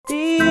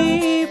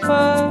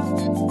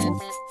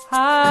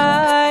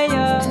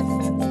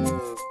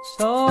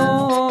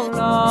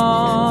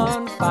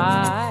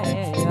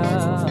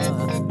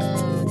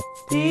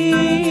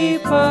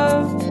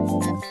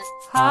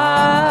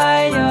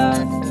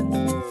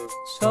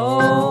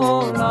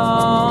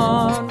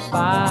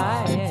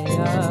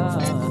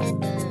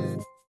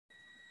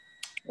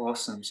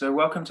So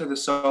welcome to the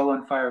Soul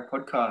on Fire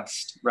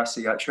podcast,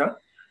 Rasa Yatra.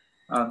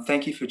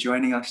 Thank you for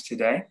joining us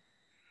today.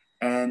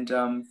 And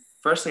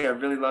firstly,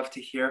 I'd really love to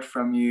hear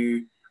from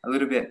you a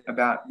little bit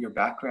about your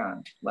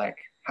background. Like,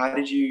 how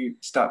did you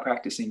start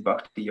practicing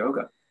Bhakti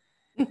Yoga?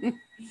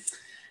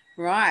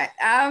 Right.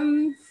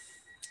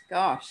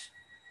 Gosh.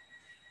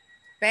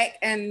 Back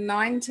in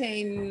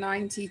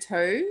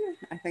 1992,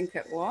 I think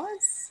it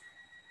was.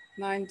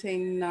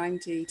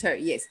 1992,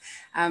 yes.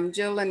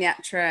 Jill and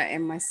Yatra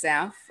and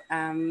myself,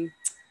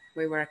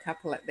 we were a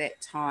couple at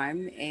that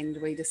time,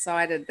 and we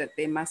decided that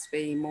there must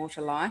be more to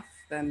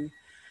life than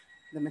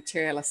the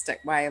materialistic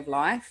way of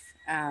life.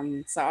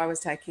 So I was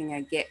taking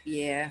a gap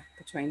year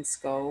between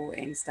school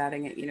and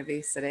starting at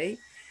university,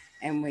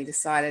 and we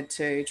decided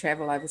to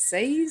travel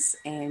overseas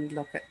and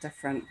look at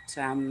different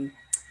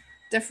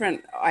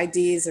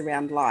ideas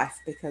around life,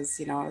 because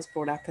I was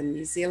brought up in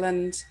New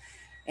Zealand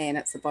and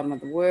it's the bottom of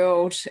the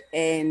world,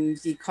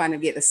 and you kind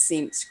of get the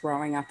sense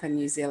growing up in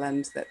New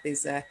Zealand that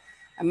there's a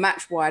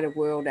much wider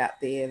world out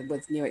there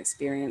with new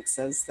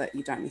experiences that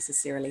you don't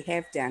necessarily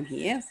have down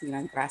here.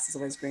 The grass is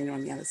always greener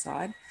on the other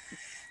side.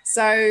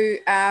 So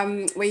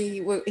we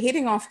were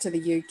heading off to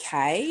the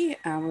UK.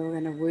 We were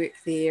going to work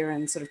there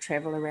and sort of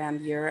travel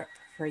around Europe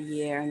for a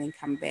year and then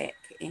come back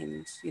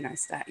and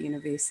start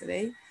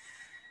university.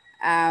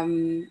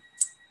 And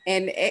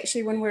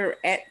actually, when we were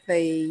at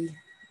the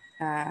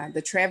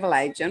travel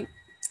agent,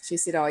 she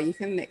said, "Oh, you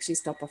can actually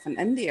stop off in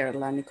India.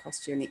 It'll only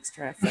cost you an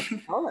extra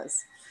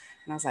 $50."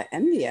 And I was like,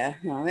 "India?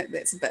 No,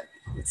 that's a bit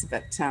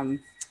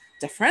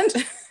different."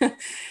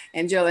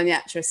 And Jill and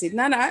Yatra said,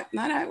 "No,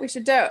 we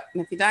should do it.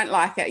 And if you don't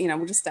like it,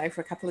 we'll just stay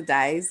for a couple of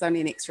days,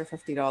 only an extra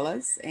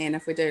 $50. And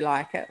if we do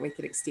like it, we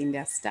could extend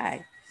our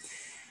stay."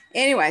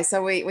 Anyway,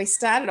 so we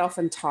started off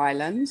in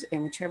Thailand,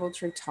 and we traveled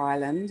through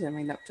Thailand, and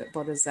we looked at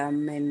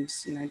Buddhism and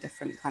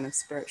different kind of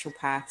spiritual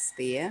paths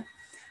there,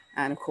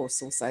 and of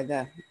course also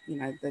the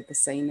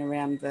scene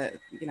around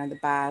the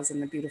bars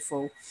and the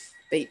beautiful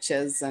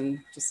beaches,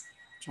 and just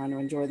trying to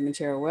enjoy the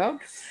material world.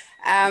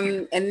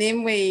 And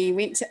then we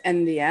went to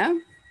India,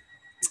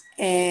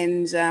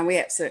 and we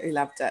absolutely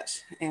loved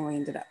it, and we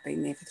ended up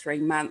being there for 3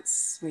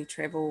 months. We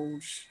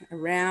travelled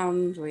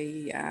around,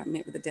 we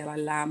met with the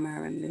Dalai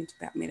Lama and learned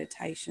about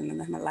meditation in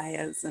the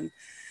Himalayas, and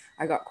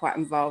I got quite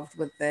involved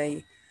with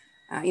the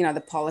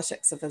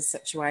politics of his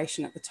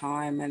situation at the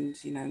time, and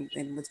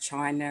and with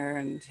China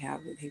and how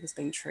he was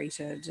being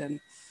treated, and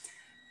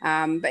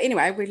but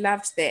anyway, we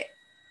loved that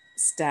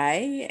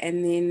stay,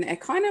 and then it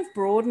kind of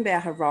broadened our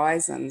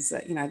horizons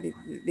that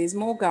there's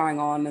more going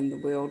on in the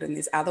world, and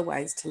there's other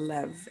ways to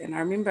live. And I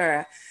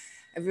remember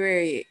a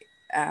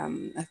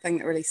thing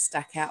that really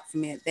stuck out for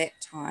me at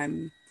that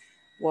time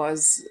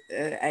was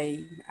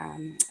a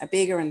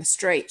beggar in the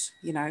street,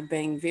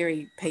 being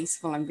very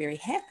peaceful and very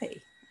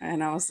happy.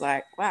 And I was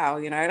like, wow,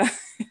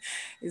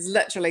 he's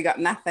literally got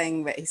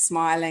nothing, but he's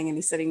smiling and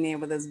he's sitting there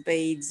with his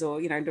beads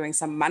or doing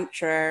some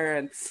mantra.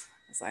 And I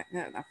was like,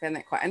 yeah, I found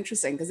that quite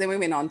interesting, because then we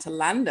went on to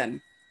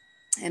London,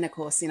 and of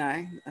course,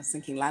 I was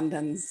thinking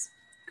London's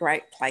a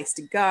great place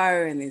to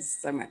go, and there's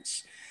so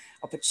much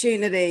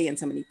opportunity and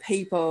so many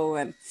people,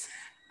 and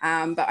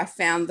but I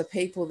found the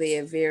people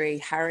there very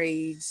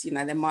hurried.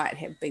 They might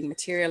have been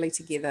materially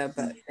together,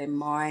 but their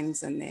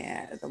minds and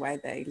the way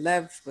they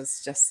lived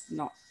was just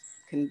not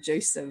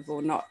conducive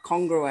or not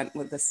congruent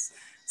with this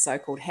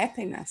so-called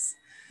happiness.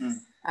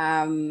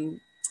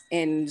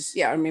 And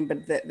yeah, I remember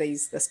that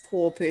this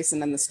poor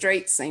person in the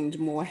street seemed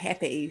more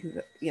happy,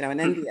 in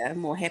India,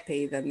 more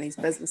happy than these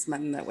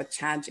businessmen that were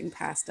charging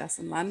past us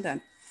in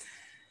London.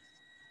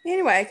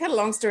 Anyway, cut a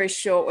long story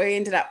short, we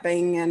ended up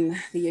being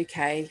in the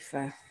UK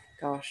for,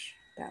 about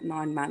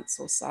 9 months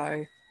or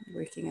so,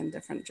 working in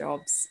different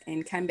jobs,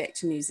 and came back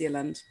to New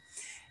Zealand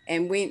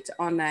and went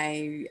on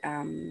a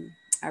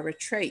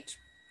retreat,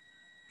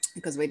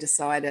 because we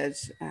decided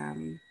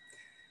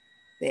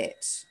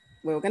that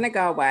we were going to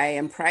go away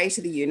and pray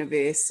to the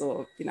universe,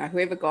 or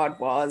whoever God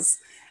was.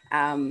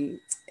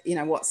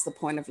 What's the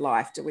point of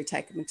life? Do we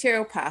take a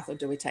material path or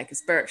do we take a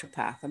spiritual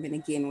path? I mean,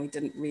 again, we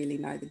didn't really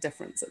know the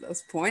difference at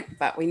this point,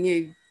 but we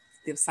knew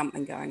there was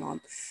something going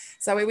on.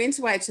 So we went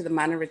away to the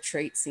Mana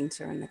Retreat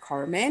Centre in the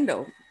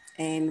Coromandel,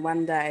 and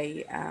one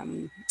day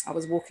I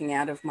was walking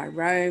out of my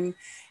room,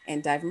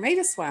 and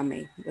Devamrita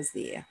Swami was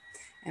there,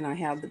 and I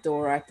held the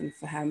door open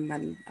for him,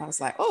 and I was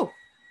like, oh,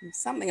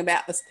 something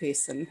about this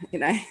person,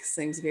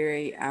 seems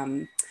very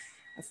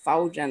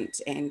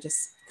effulgent, and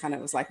just kind of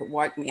was like, it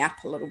woke me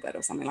up a little bit,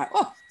 or something, like,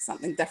 oh,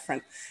 something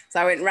different.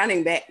 So I went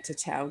running back to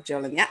tell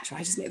Jill and Yatra,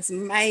 I just met this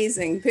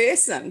amazing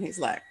person. He's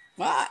like,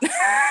 what?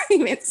 you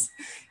met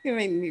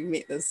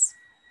this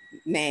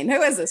man?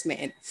 Who is this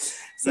man?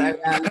 So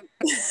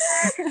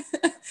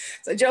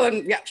so Jill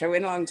and Yatra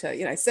went along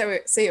to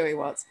see who he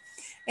was.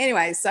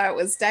 Anyway, so it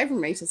was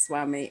Devamrita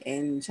Swami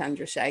and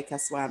Chandrasekhar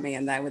Swami,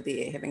 and they were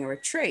there having a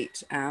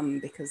retreat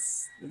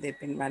because they'd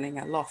been running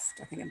a loft,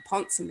 I think, in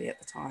Ponsonby at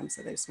the time,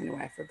 so they just went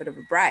away for a bit of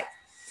a break.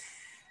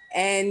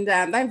 And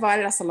they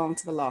invited us along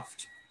to the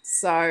loft.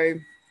 So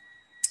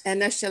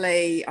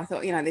initially I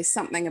thought, there's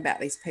something about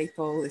these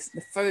people,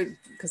 the food,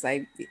 because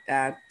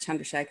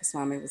Chandrasekhar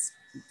Swami was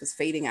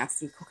feeding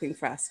us and cooking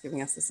for us,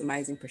 giving us this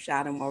amazing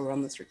prasadam while we were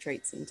on this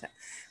retreat centre.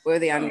 We were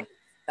the only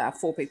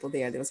 4 people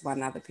there. There was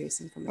one other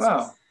person from the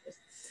Wow.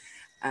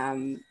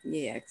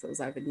 because it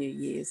was over New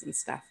Year's and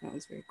stuff, and it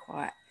was very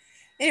quiet.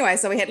 Anyway,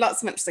 so we had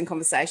lots of interesting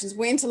conversations,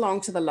 went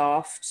along to the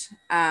loft,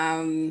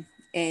 and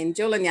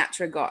Jill and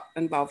Yatra got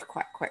involved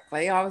quite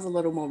quickly. I was a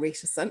little more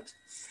reticent.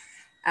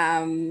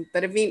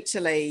 But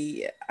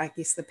eventually, I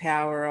guess the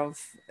power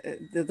of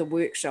the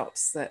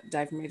workshops that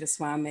Devamrita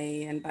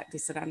Swami and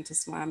Bhaktisiddhanta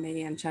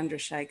Swami and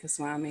Chandrasekhar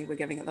Swami were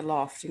giving at the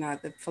loft,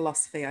 the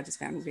philosophy I just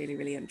found really,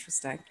 really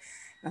interesting.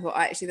 And I thought,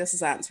 actually, this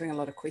is answering a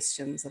lot of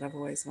questions that I've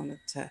always wanted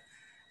to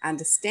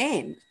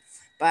understand.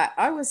 But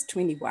I was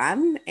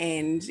 21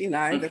 and,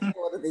 the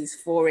thought of these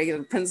 4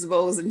 regular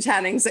principles and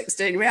chanting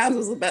 16 rounds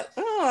was a bit,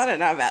 I don't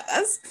know about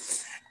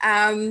this.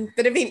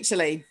 But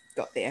eventually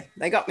got there.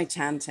 They got me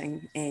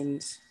chanting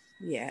and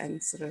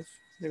sort of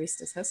the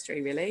rest is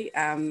history, really.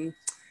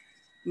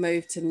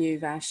 Moved to New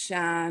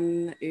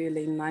Varshan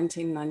early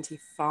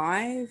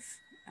 1995.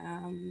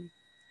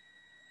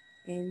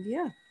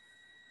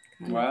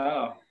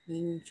 Wow.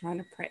 Been trying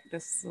to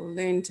practice or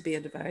learn to be a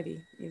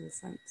devotee ever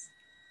since.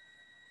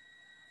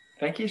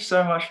 Thank you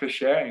so much for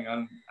sharing.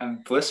 I'm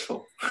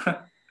blissful.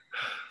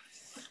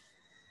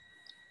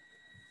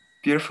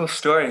 Beautiful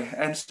story.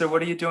 And so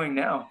what are you doing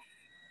now?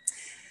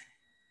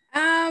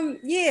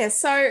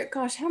 So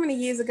gosh, how many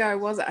years ago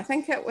was it? I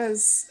think it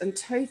was in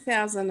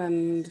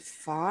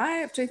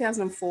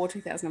 2004,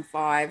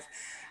 2005.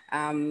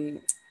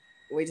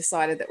 We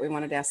decided that we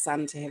wanted our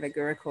son to have a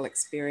Gurukul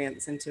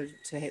experience and to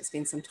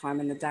spend some time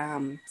in the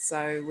Dham.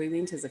 So we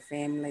went as a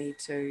family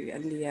to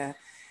India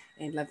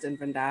and lived in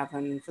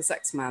Vrindavan for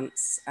 6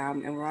 months,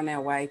 and we're on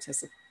our way to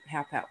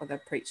help out with a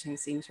preaching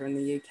centre in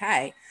the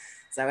UK.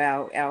 So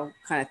our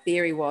kind of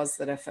theory was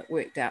that if it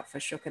worked out for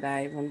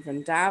Shukadev and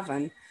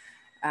Vrindavan,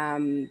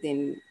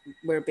 then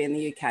we'd be in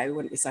the UK, we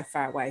wouldn't be so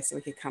far away, so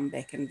we could come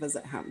back and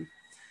visit him.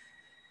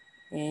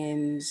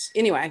 And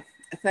anyway,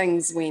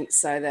 things went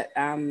so that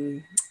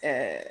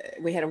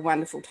we had a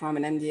wonderful time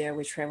in India.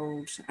 We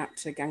travelled up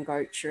to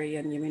Gangotri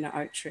and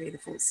Yamunotri, the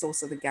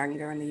source of the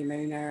Ganga and the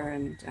Yamuna,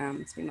 and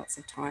spent lots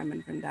of time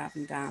in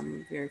Vrindavan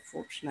Dham. Very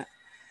fortunate.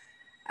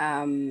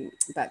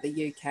 But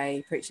the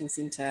UK preaching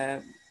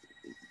centre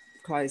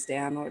closed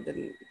down, or it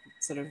didn't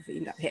sort of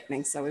end up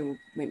happening, so we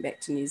went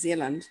back to New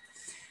Zealand.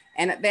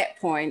 And at that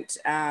point,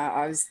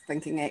 I was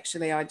thinking,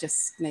 actually, I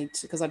just need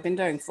to, because I'd been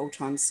doing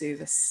full-time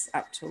service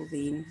up till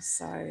then.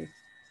 So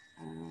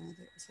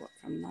that was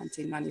from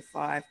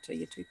 1995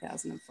 to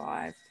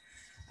 2005.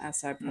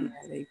 So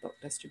primarily book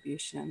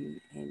distribution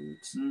and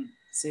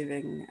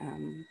serving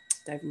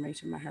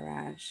Devamrita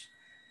Maharaj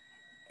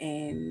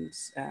and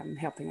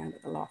helping out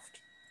at the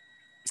loft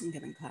and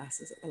giving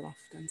classes at the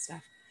loft and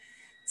stuff.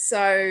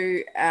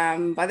 So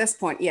by this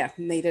point,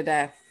 needed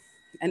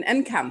an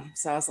income.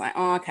 So I was like,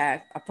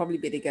 okay, I probably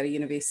better go to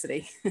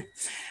university.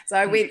 So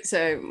I went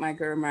to my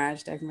Guru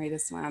Maharaj,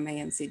 Devamrita Swami,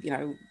 and said,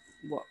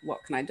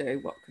 what can I do?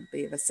 What could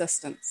be of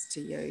assistance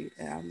to you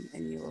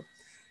in your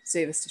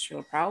service to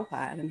Srila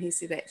Prabhupada? And he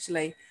said,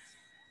 actually,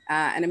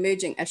 an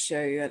emerging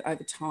issue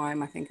over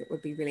time, I think it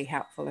would be really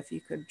helpful if you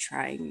could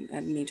train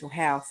in mental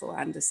health or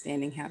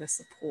understanding how to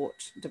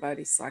support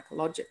devotees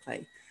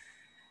psychologically.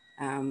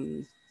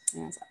 And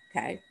I was like,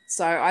 okay.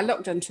 So I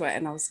looked into it,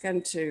 and I was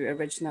going to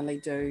originally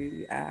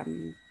do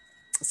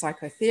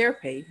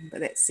psychotherapy, but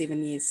that's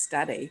 7 years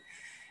study.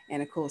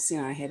 And of course,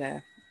 I had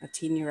a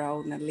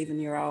 10-year-old and an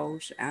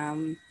 11-year-old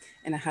and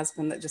a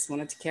husband that just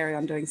wanted to carry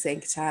on doing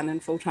Sankirtan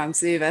and full-time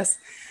service.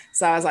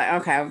 So I was like,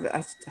 okay,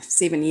 I've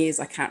 7 years,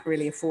 I can't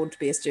really afford to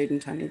be a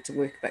student. I need to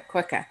work a bit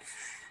quicker.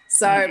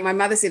 So my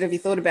mother said, have you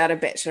thought about a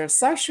Bachelor of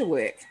Social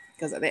Work?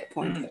 Because at that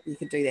point, you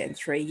could do that in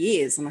 3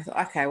 years. And I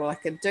thought, okay, well, I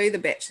could do the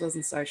Bachelor's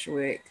in Social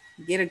Work,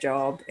 get a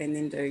job, and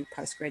then do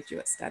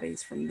postgraduate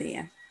studies from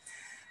there.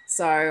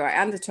 So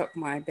I undertook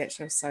my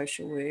Bachelor of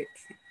Social Work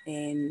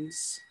and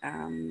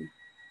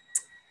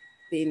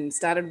then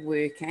started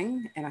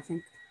working. And I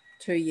think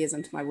 2 years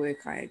into my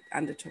work, I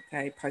undertook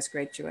a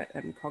postgraduate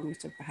in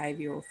cognitive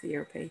behavioural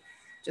therapy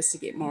just to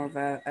get more of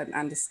an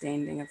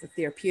understanding of the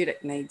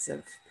therapeutic needs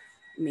of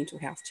mental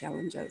health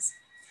challenges.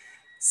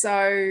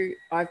 So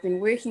I've been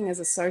working as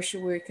a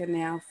social worker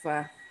now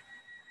for,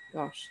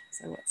 so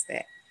what's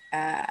that?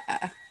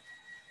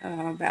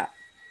 About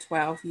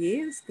 12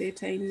 years,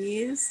 13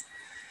 years.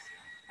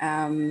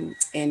 And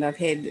I've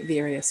had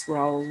various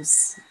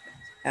roles.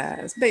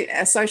 A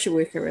social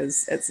worker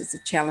it's a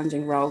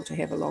challenging role to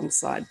have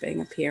alongside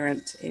being a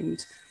parent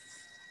and,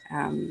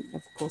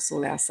 of course,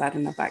 all our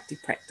sadhana bhakti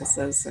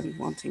practices and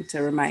wanting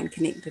to remain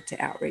connected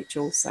to outreach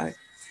also.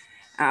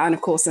 And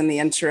of course, in the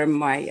interim,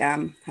 my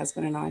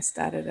husband and I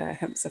started a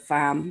Himsa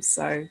farm,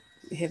 so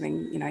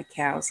having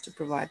cows to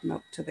provide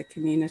milk to the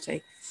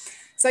community.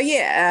 So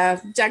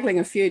juggling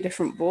a few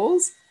different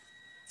balls,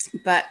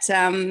 but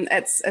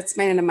it's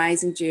been an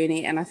amazing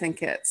journey, and I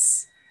think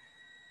it's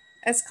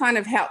kind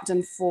of helped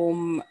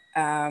inform,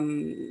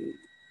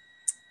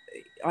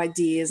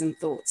 ideas and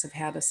thoughts of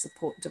how to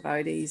support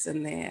devotees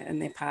in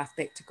their path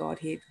back to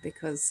Godhead,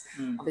 because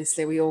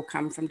obviously we all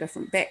come from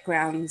different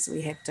backgrounds,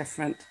 we have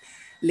different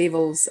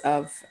levels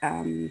of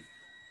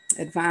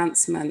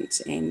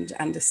advancement and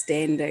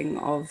understanding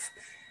of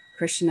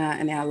Krishna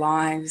in our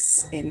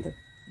lives and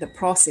the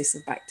process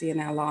of bhakti in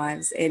our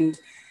lives, and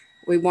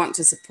we want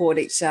to support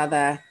each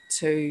other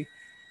to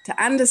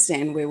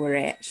understand where we're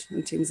at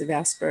in terms of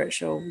our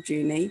spiritual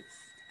journey.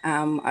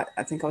 I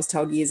think I was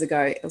told years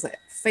ago, it was like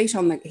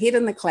head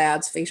in the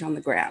clouds, feet on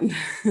the ground.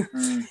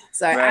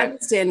 So right.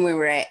 understand where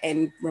we're at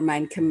and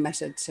remain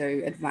committed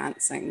to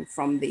advancing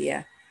from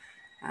there.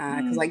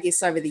 Because I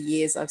guess over the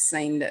years I've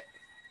seen that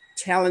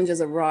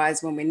challenges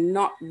arise when we're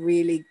not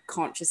really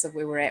conscious of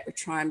where we're at. We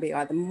try and be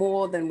either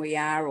more than we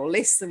are or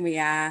less than we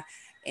are,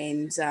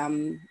 and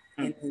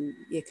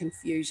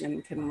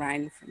confusion can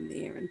reign from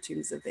there in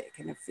terms of that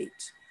can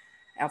affect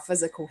our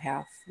physical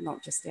health,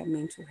 not just our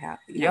mental health.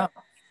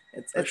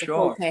 It's a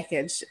full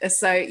package.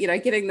 So,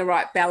 getting the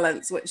right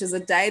balance, which is a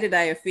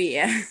day-to-day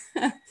affair.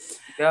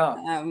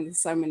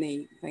 So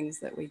many things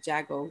that we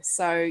juggle.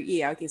 So,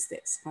 I guess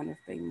that's kind of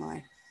been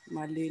my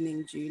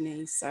learning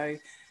journey. So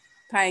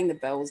paying the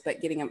bills, but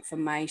getting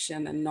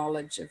information and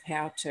knowledge of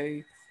how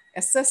to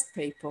assist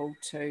people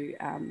to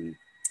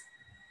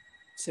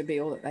be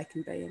all that they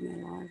can be in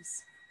their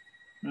lives.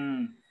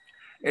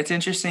 It's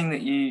interesting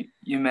that you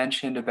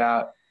mentioned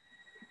about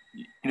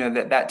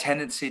that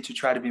tendency to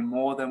try to be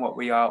more than what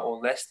we are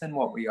or less than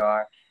what we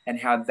are, and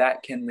how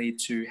that can lead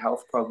to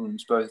health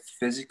problems, both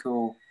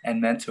physical and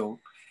mental.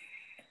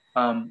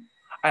 My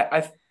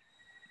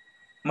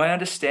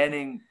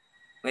understanding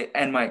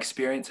and my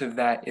experience of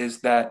that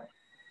is that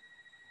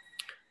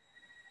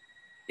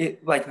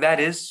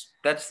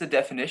that's the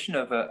definition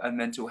of a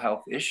mental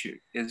health issue,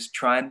 is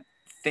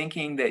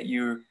thinking that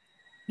you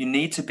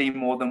need to be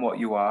more than what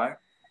you are,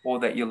 or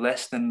that you're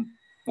less than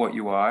what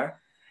you are.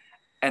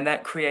 And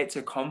that creates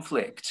a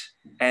conflict.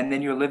 And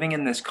then you're living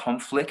in this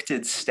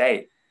conflicted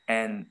state.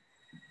 And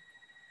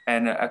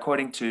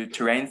according to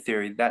terrain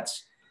theory, that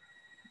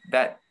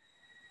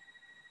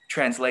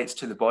translates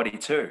to the body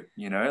too.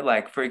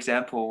 Like, for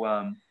example,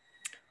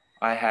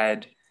 I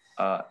had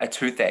a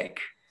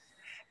toothache,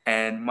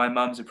 and my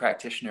mum's a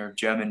practitioner of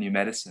German New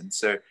Medicine.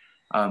 So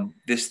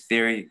this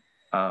theory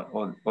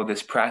or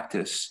this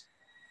practice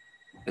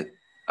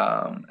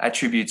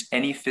attributes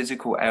any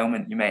physical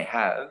ailment you may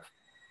have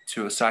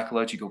to a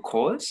psychological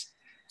cause.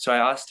 So I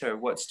asked her,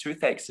 what's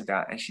toothaches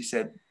about? And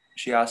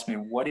she asked me,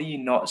 what are you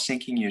not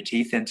sinking your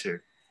teeth into?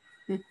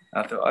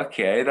 I thought,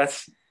 okay,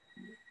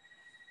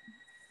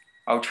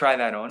 I'll try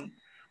that on.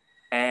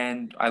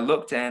 And I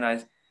looked, and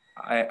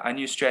I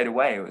knew straight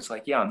away. It was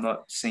like, I'm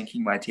not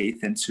sinking my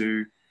teeth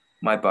into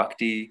my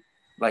bhakti,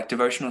 like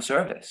devotional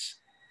service.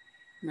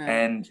 Right.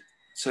 And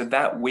so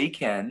that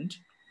weekend,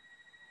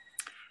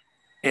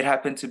 it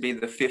happened to be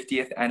the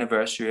 50th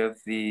anniversary of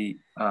the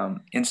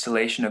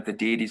installation of the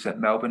deities at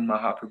Melbourne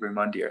Mahaprabhu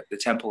Mandir, the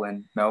temple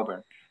in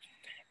Melbourne.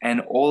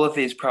 And all of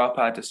these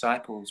Prabhupada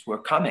disciples were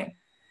coming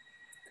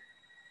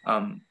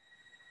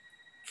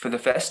for the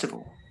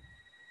festival.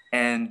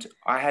 And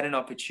I had an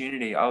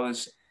opportunity. I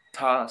was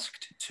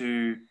tasked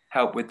to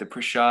help with the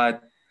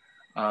prasad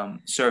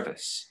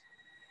service.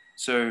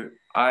 So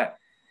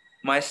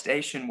my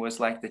station was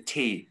like the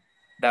T.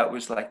 That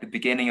was like the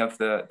beginning of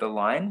the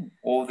line.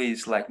 All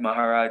these like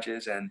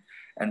Maharajas and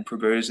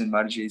Prabhus and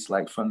Madhajis,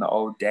 like from the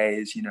old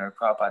days,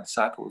 Prabhupada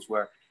disciples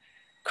were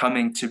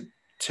coming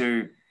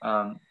to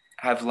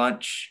have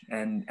lunch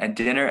and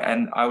dinner,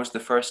 and I was the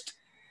first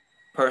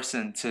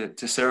person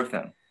to serve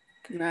them.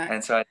 Right.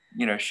 And so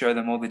I, show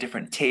them all the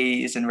different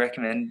teas and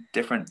recommend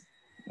different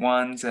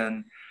ones,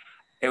 and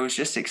it was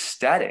just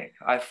ecstatic.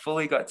 I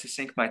fully got to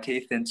sink my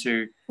teeth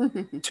into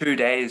 2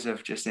 days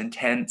of just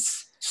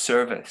intense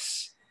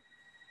service.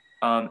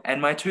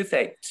 And my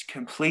toothache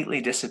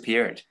completely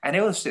disappeared, and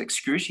it was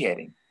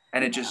excruciating,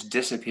 and it just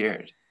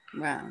disappeared.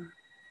 Wow.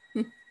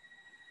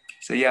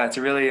 So it's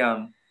a really,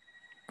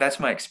 that's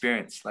my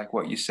experience. Like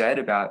what you said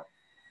about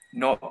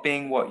not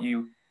being what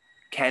you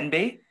can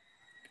be,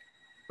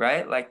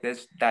 right? Like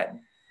there's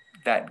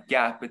that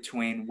gap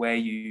between where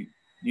you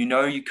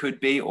could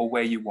be, or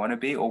where you want to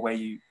be, or where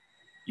you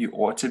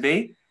ought to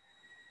be,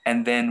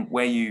 and then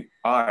where you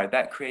are.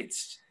 That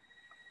creates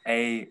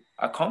a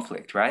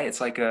conflict, right? It's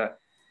like a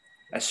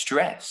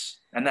stress,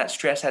 and that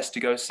stress has to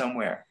go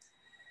somewhere.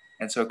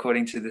 And so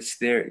according to this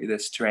theory,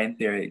 this terrain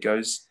theory, it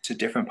goes to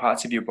different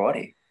parts of your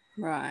body.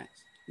 Right.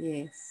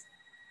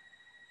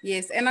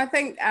 Yes. And I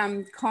think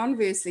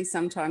conversely,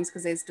 sometimes,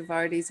 because as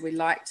devotees, we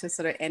like to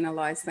sort of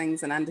analyze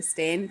things and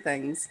understand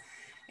things.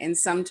 And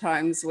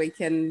sometimes we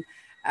can,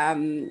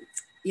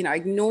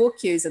 ignore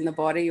cues in the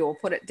body or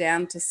put it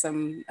down to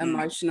some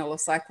emotional or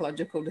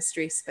psychological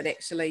distress, but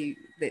actually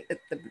the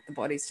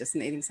body's just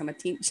needing some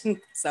attention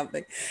for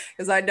something.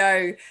 Because I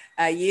know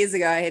years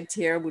ago I had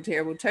terrible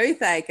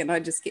toothache, and I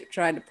just kept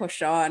trying to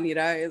push on,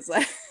 it's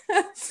like,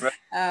 right.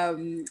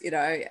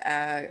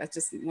 I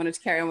just wanted to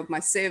carry on with my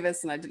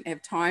service, and I didn't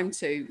have time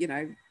to,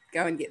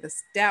 go and get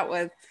this dealt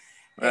with.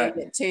 Right.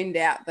 And it turned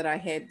out that I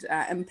had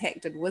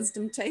impacted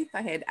wisdom teeth.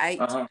 I had 8,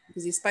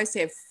 because you're supposed to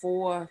have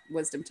 4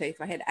 wisdom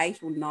teeth. I had 8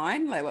 or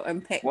 9. They were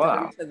impacted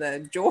into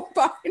the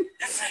jawbone,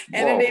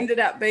 and it ended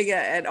up being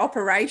an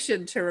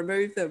operation to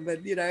remove them.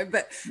 And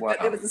but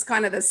there was this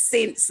kind of this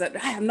sense that,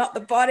 hey, I'm not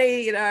the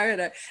body,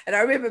 And I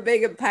remember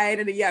being in pain,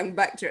 and a young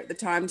butcher at the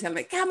time telling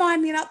me, "Come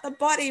on, you're not the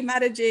body,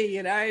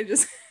 Mataji,"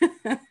 just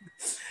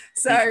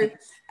so.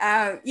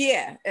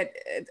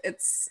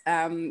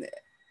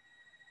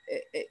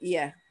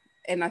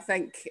 And I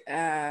think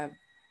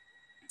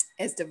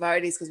as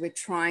devotees, because we're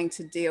trying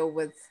to deal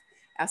with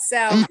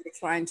ourselves, we're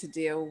trying to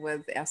deal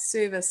with our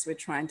service, we're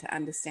trying to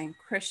understand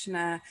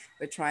Krishna,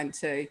 we're trying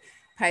to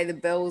pay the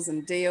bills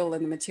and deal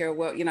in the material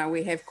world.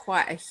 We have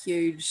quite a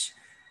huge,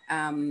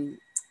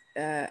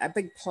 a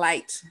big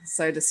plate,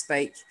 so to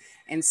speak.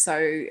 And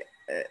so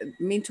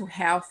mental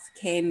health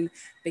can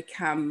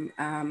become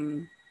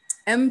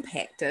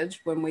impacted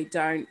when we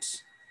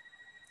don't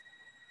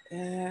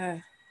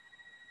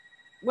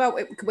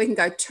we can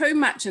go too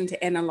much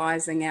into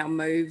analyzing our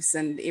moves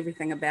and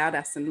everything about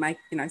us and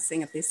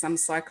seeing if there's some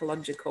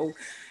psychological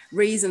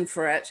reason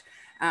for it,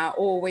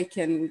 or we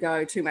can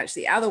go too much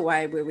the other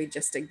way, where we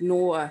just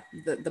ignore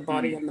the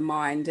body and the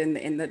mind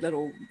and the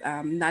little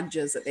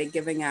nudges that they're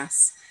giving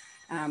us,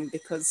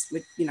 because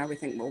we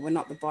think, well, we're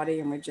not the body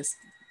and we're just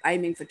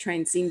aiming for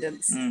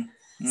transcendence.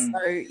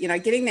 So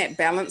getting that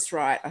balance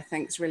right, I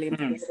think, is really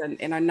important.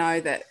 And I know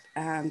that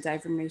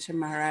Devamrita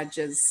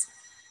Maharaj's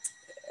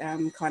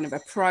kind of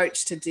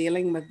approach to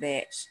dealing with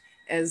that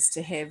is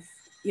to have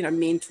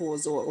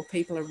mentors or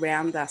people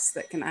around us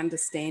that can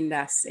understand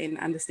us and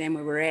understand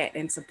where we're at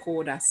and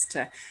support us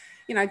to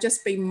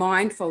just be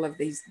mindful of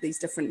these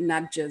different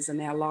nudges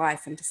in our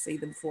life, and to see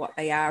them for what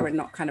they are and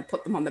not kind of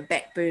put them on the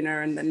back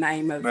burner in the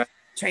name of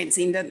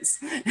transcendence.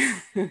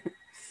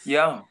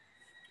 Yeah.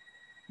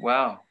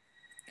 Wow.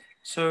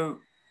 So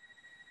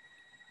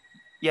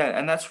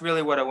and that's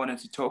really what I wanted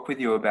to talk with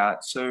you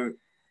about. So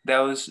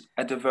there was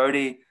a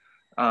devotee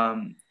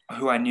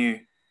who I knew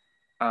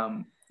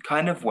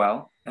kind of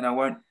well, and I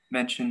won't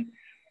mention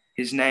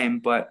his name,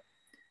 but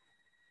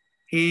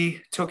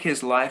he took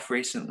his life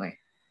recently.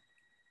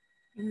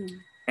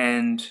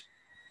 And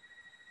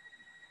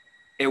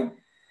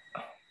I'm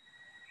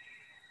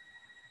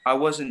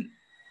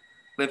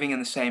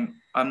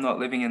not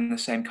living in the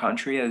same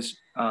country as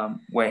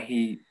where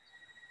he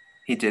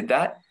did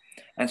that.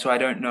 And so I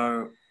don't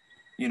know,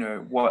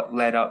 what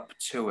led up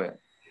to it.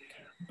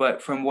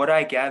 But from what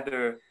I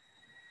gather,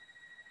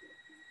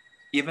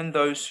 even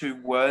those who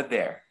were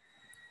there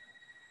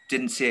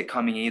didn't see it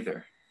coming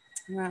either.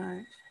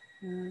 Right.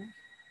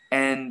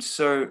 And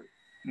so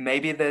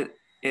maybe that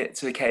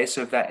it's a case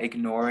of that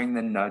ignoring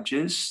the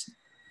nudges,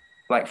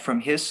 like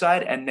from his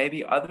side, and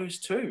maybe others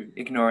too,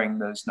 ignoring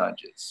those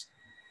nudges.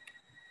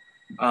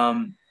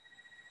 Could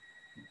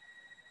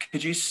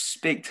you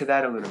speak to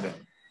that a little bit?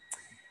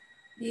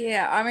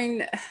 Yeah, I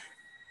mean,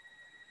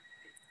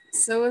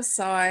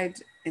 suicide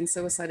and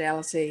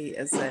suicidality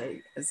is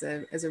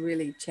a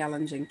really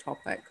challenging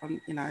topic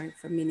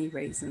for many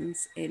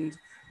reasons, and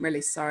I'm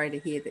really sorry to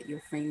hear that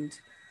your friend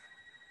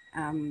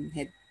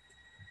had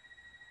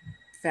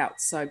felt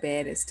so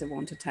bad as to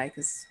want to take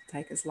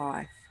his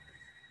life.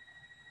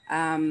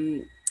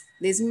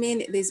 There's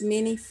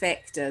many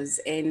factors,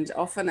 and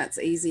often it's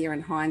easier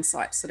in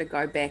hindsight to sort of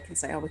go back and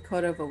say, oh, we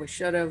could have, or we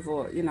should have,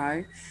 or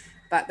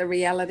but the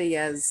reality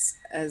is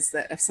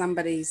that if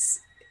somebody's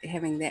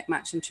having that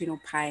much internal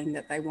pain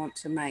that they want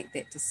to make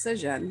that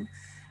decision,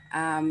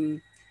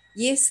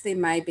 yes, there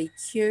may be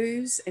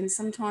cues, and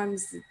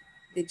sometimes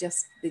there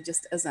just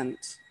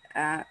isn't.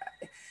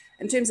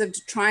 In terms of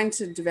trying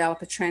to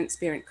develop a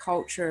transparent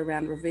culture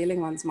around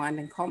revealing one's mind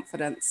and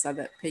confidence so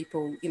that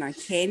people,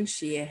 can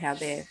share how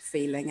they're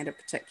feeling at a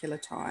particular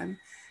time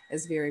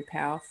is very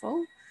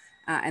powerful.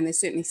 And there's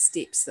certainly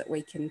steps that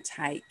we can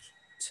take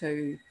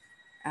to,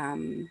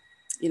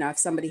 if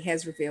somebody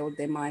has revealed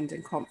their mind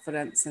and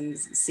confidence and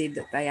said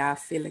that they are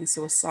feeling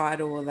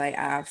suicidal or they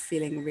are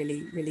feeling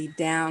really, really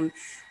down,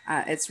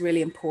 it's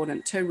really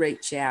important to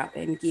reach out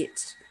and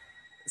get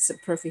some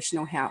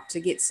professional help, to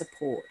get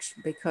support,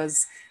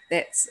 because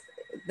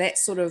that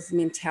sort of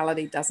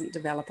mentality doesn't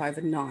develop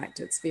overnight.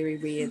 It's very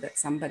rare that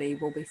somebody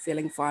will be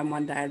feeling fine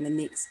one day and the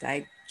next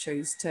day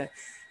choose to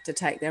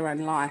take their own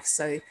life.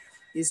 So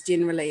there's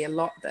generally a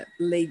lot that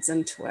leads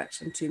into it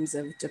in terms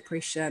of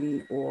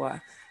depression,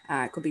 or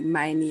it could be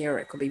mania, or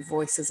it could be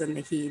voices in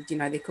the head.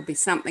 There could be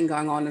something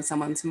going on in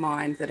someone's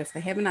mind that if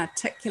they haven't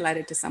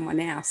articulated to someone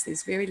else,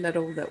 there's very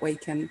little that we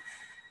can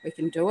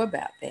do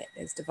about that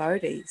as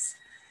devotees.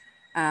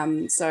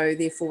 So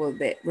therefore,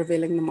 that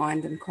revealing the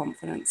mind and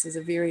confidence is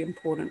a very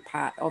important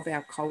part of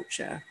our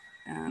culture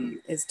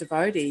as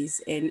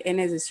devotees and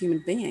as human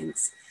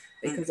beings,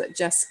 because it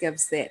just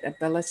gives that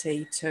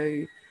ability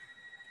to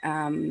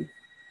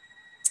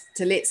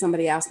let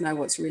somebody else know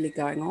what's really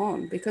going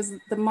on, because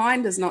the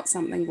mind is not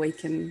something we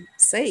can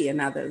see in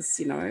others.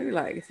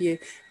 Like if you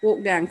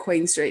walk down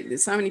Queen Street,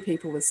 there's so many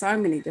people with so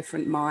many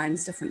different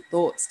minds, different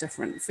thoughts,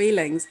 different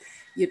feelings,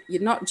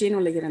 you're not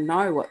generally going to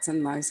know what's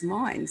in those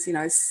minds. You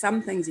know,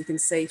 some things you can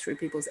see through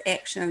people's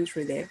actions,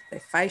 through their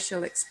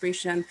facial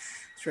expression,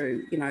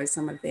 through, you know,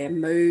 some of their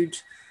mood,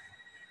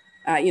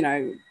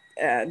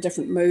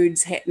 different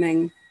moods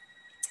happening.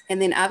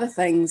 And then other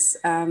things,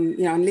 you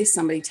know, unless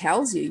somebody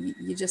tells you,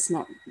 you're just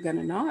not going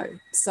to know.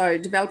 So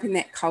developing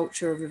that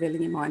culture of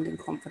revealing your mind and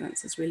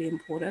confidence is really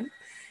important.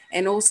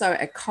 And also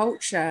a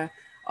culture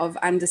of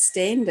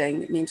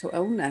understanding mental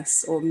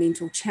illness or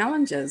mental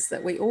challenges,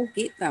 that we all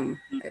get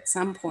them at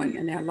some point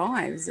in our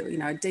lives, you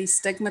know,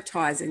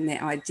 destigmatizing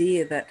that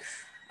idea that,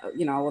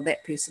 you know, well,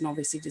 that person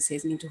obviously just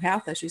has mental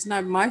health issues.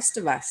 No, most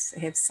of us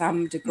have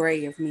some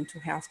degree of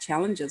mental health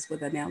challenges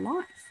within our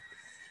life,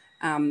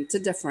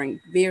 to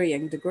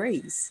varying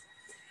degrees.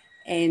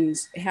 And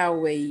how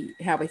we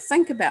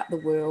think about the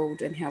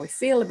world and how we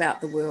feel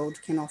about the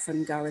world can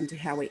often go into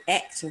how we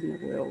act in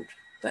the world,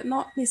 but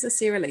not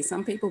necessarily.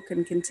 Some people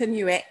can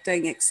continue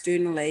acting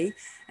externally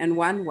in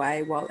one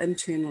way while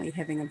internally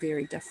having a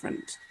very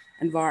different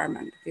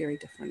environment, very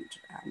different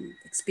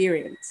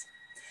experience.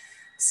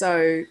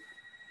 So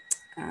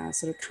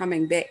sort of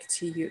coming back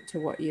to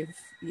what you've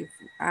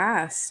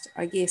asked,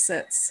 I guess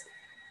it's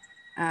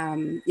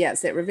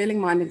it's that revealing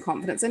mind and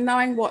confidence, and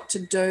knowing what to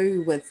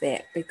do with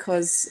that,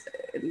 because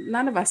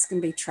none of us can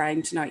be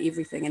trained to know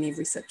everything in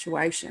every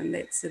situation.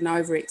 That's an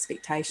over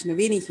expectation of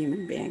any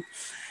human being.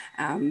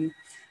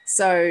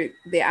 So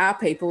there are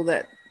people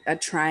that are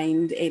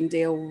trained and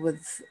deal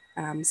with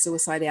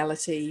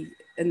suicidality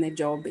in their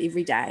job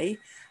every day,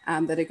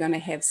 that are going to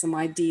have some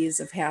ideas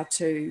of how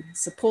to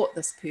support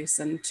this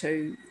person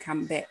to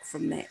come back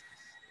from that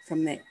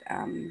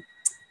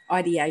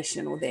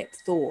ideation or that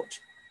thought.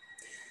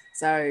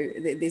 So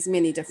there's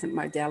many different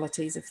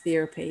modalities of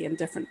therapy, and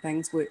different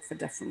things work for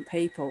different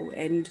people.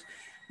 And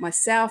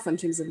myself, in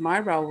terms of my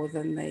role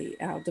within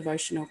our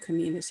devotional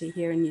community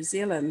here in New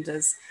Zealand,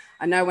 is,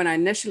 I know when I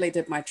initially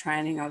did my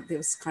training, there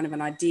was kind of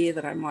an idea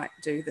that I might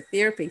do the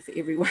therapy for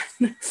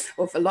everyone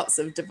or for lots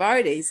of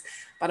devotees,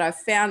 but I've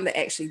found that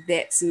actually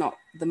that's not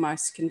the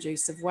most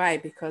conducive way,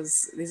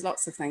 because there's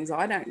lots of things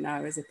I don't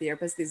know as a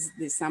therapist.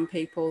 There's some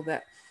people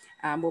that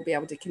will be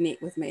able to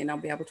connect with me, and I'll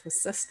be able to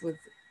assist with,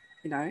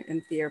 you know, in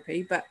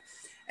therapy. But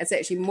it's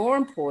actually more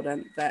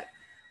important that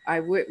I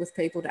work with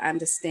people to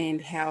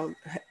understand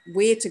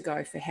where to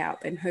go for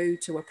help and who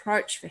to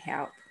approach for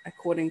help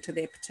according to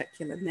their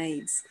particular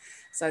needs.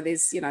 So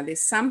there's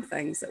some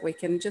things that we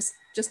can just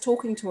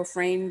talking to a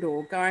friend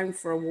or going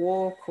for a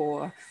walk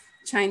or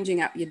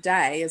changing up your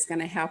day is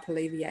going to help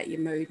alleviate your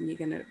mood, and you're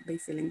going to be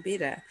feeling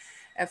better.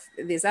 If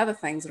there's other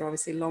things that are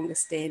obviously longer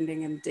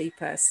standing and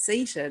deeper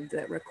seated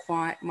that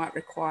might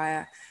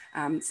require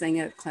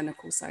seeing a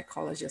clinical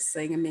psychologist,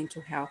 seeing a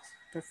mental health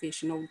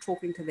professional,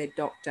 talking to their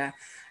doctor,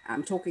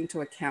 talking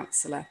to a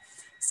counsellor.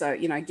 So,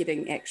 you know,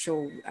 getting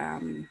actual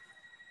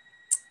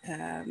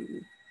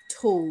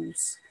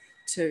tools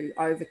to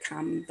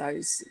overcome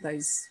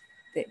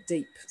that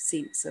deep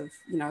sense of,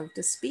 you know,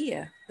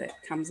 despair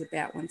that comes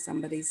about when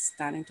somebody's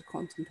starting to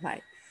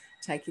contemplate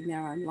taking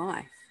their own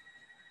life.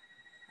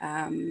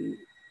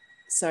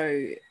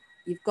 So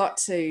you've got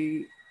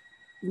to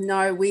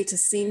know where to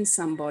send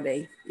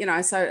somebody, you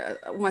know, so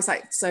almost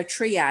like, so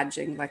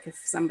triaging, like if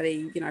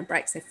somebody, you know,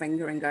 breaks their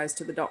finger and goes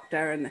to the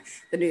doctor, and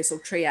the nurse will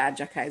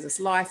triage, okay, is this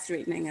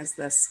life-threatening, is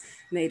this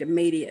need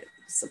immediate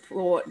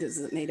support, does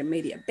it need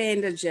immediate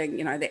bandaging,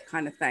 you know, that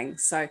kind of thing.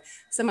 So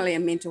similarly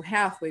in mental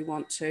health, we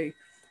want to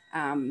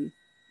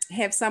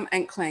have some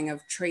inkling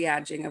of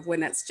triaging of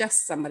when it's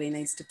just somebody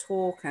needs to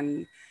talk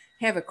and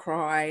have a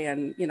cry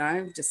and, you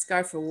know, just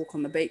go for a walk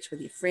on the beach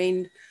with your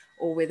friend,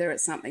 or whether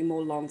it's something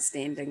more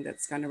long-standing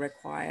that's going to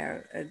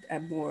require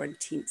a more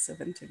intensive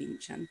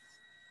intervention.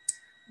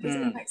 Does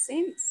that make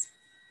sense?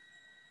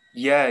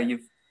 Yeah,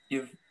 you've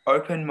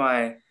opened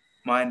my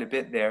mind a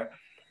bit there.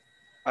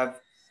 I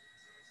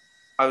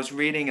was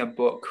reading a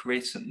book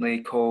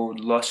recently called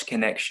Lost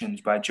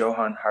Connections by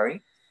Johann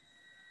Hari,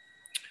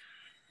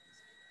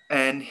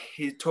 and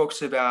he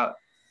talks about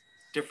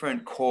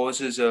different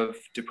causes of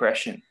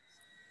depression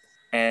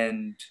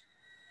and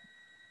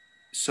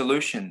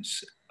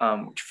solutions,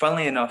 which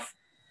funnily enough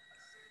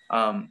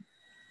fly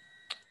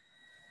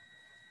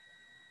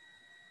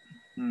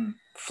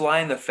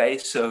in the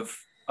face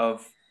of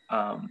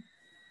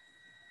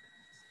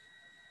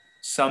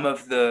some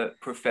of the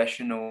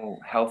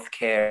professional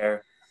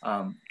healthcare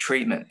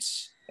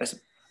treatments,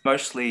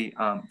 mostly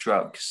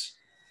drugs.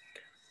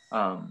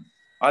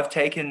 I've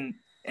taken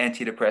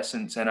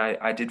antidepressants, and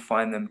I did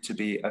find them to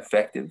be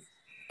effective.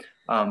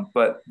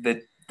 But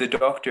the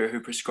doctor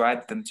who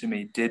prescribed them to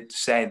me did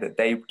say that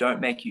they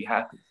don't make you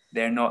happy.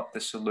 They're not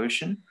the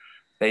solution.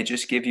 They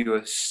just give you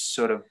a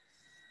sort of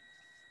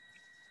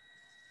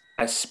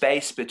a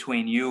space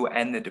between you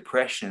and the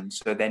depression,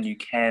 so then you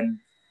can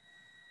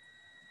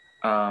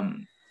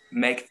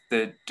make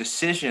the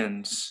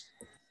decisions,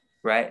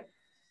 right,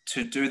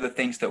 to do the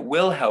things that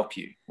will help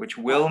you, which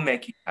will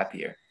make you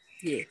happier.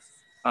 Yes.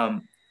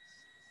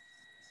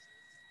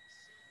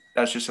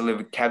 That's just a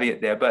little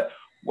caveat there. But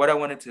what I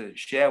wanted to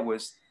share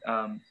was,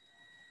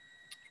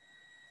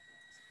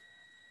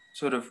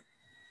 sort of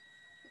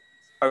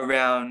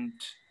around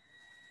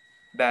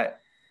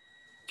that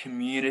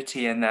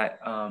community and that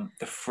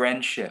the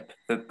friendship,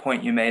 the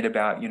point you made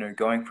about,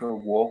 going for a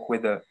walk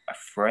with a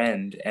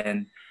friend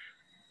and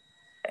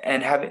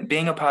having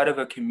being a part of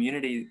a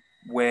community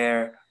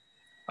where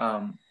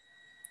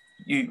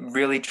you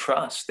really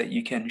trust that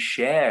you can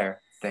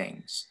share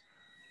things.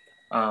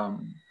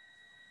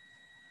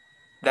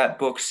 That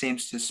book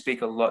seems to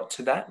speak a lot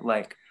to that.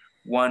 Like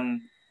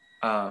one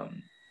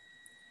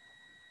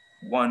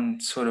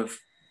sort of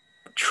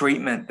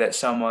treatment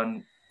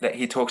that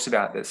he talks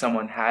about that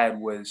someone had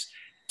was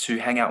to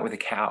hang out with a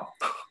cow.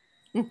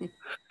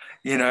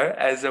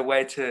 As a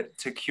way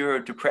to cure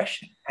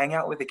depression. Hang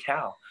out with a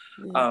cow.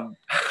 Yeah.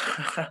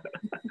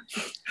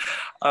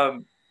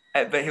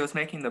 But he was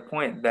making the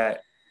point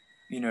that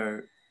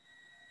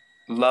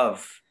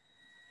love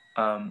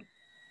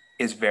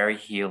is very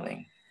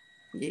healing.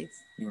 Yes.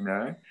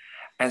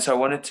 And so I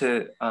wanted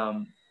to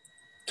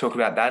talk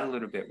about that a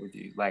little bit with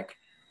you. Like,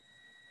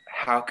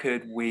 how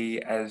could we,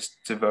 as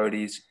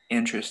devotees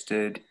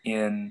interested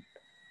in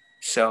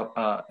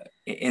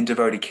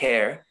devotee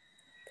care,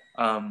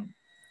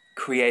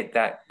 create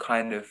that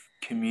kind of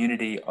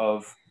community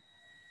of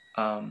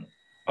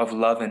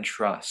love and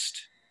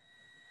trust?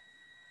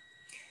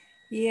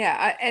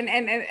 Yeah, and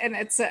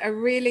it's a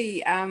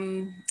really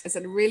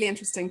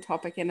interesting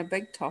topic and a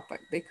big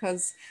topic,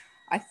 because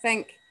I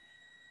think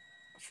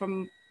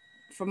from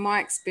my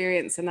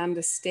experience and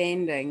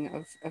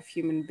understanding of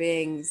human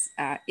beings,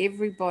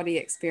 everybody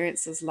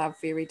experiences love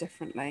very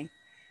differently.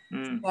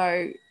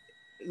 So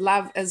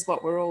love is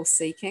what we're all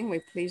seeking.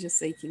 We're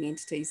pleasure-seeking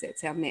entities.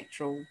 That's our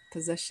natural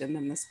position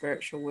in the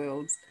spiritual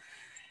worlds.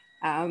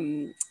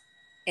 And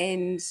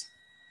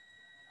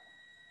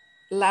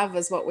love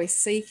is what we're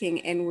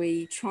seeking, and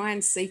we try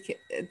and seek it.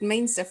 It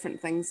means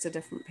different things to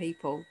different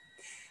people.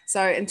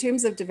 So in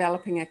terms of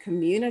developing a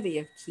community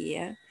of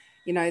care,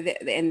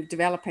 and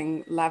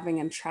developing loving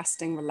and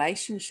trusting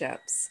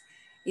relationships,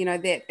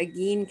 that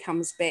again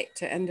comes back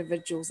to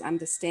individuals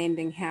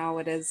understanding how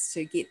it is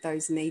to get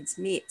those needs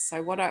met.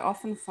 So what I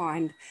often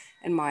find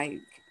in my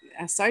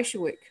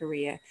social work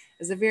career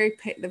is the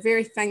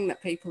very thing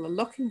that people are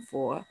looking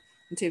for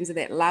in terms of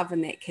that love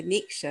and that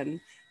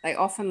connection. They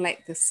often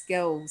lack the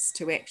skills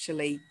to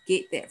actually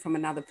get that from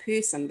another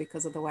person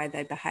because of the way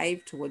they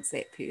behave towards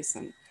that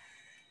person.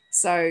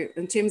 So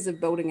in terms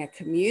of building a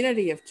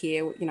community of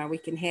care, we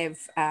can have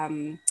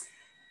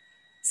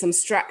some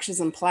structures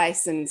in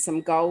place and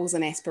some goals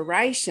and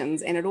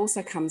aspirations. And it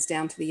also comes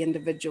down to the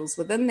individuals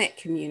within that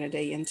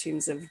community in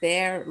terms of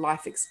their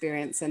life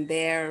experience and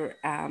their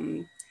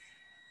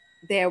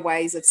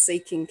ways of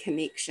seeking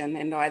connection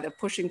and either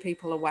pushing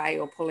people away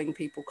or pulling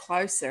people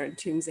closer in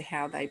terms of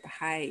how they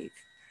behave.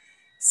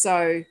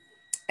 So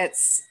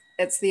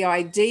it's the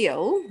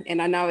ideal,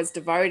 and I know as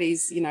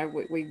devotees,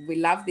 we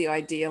love the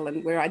ideal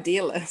and we're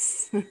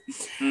idealists.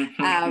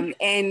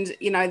 And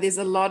there's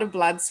a lot of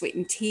blood, sweat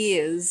and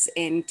tears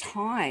and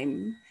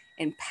time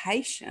and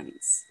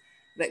patience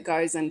that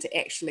goes into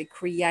actually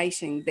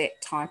creating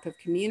that type of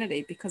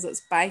community, because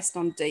it's based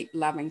on deep,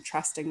 loving,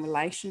 trusting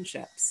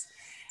relationships.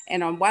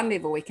 And on one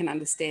level, we can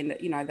understand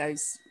that,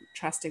 those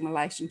trusting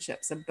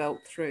relationships are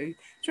built through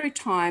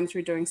time,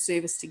 through doing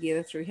service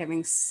together, through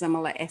having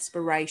similar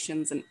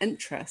aspirations and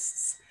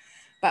interests.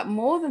 But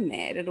more than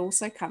that, it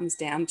also comes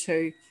down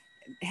to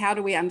how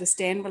do we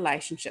understand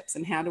relationships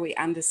and how do we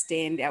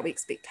understand our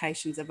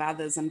expectations of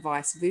others and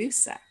vice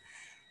versa?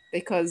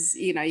 Because,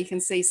 you can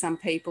see some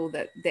people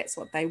that's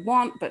what they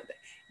want, but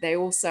they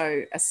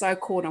also are so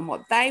caught on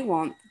what they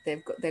want,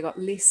 they've got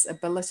less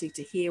ability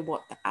to hear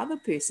what the other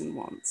person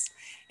wants.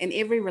 And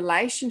every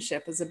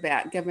relationship is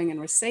about giving and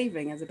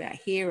receiving, is about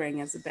hearing,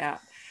 is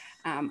about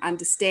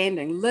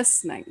understanding,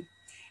 listening.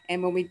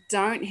 And when we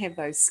don't have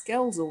those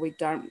skills, or we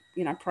don't,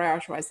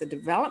 prioritize the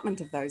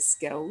development of those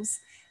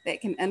skills,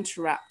 that can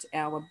interrupt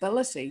our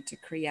ability to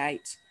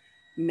create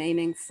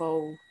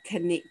meaningful,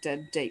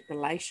 connected, deep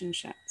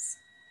relationships.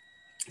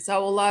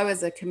 So although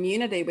as a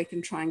community we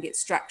can try and get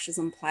structures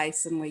in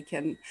place and we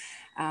can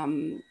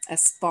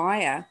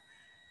aspire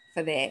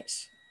for that,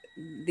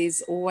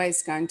 there's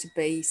always going to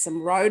be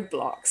some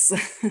roadblocks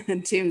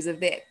in terms of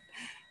that,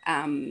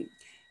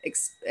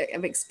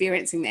 of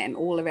experiencing that in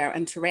all of our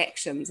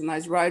interactions. And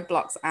those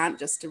roadblocks aren't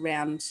just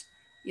around,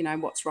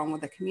 what's wrong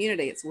with the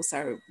community. It's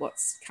also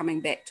what's coming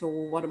back to,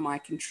 well, what am I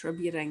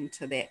contributing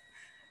to that,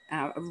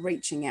 of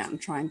reaching out and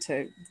trying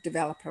to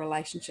develop a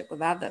relationship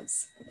with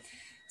others.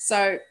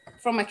 So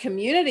from a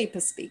community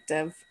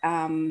perspective,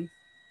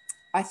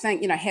 I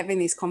think, having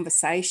these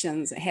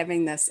conversations,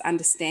 having this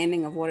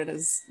understanding of what it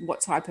is,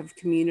 what type of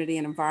community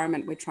and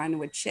environment we're trying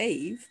to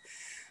achieve,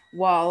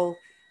 while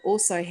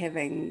also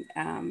having,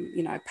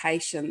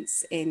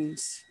 patience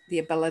and the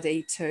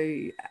ability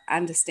to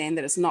understand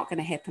that it's not going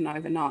to happen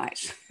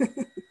overnight,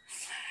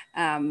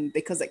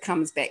 because it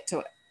comes back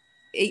to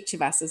each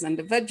of us as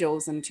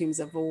individuals in terms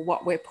of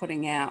what we're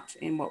putting out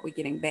and what we're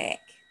getting back.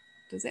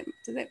 Does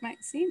that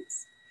make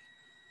sense?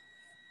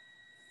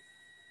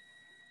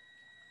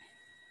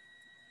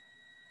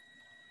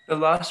 The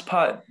last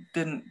part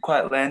didn't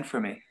quite land for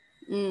me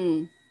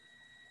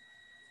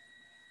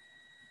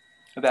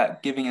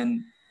about giving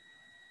and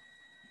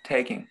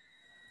taking.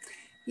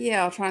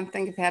 Yeah, I'll try and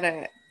think of how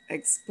to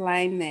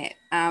explain that.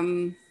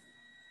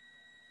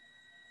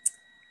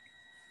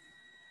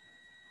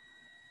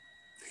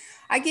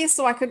 I guess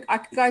so. I could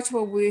go to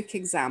a work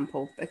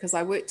example because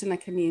I worked in a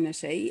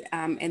community,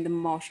 and the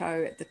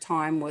motto at the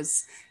time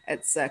was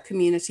it's a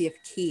community of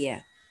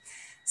care.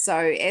 So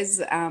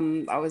as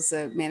I was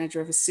a manager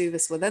of a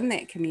service within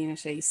that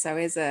community, so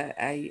as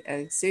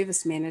a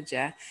service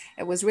manager,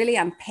 it was really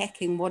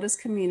unpacking what does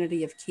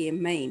community of care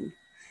mean,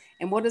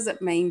 and what does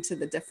it mean to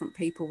the different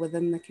people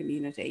within the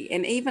community.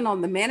 And even on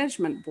the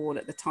management board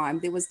at the time,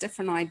 there was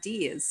different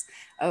ideas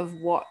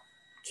of what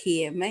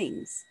care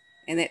means.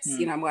 And that's,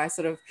 why I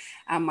sort of,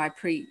 my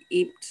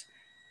preempt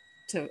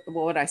to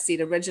what I said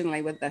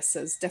originally with this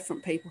is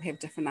different people have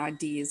different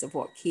ideas of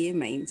what care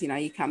means.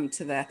 You come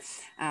to the,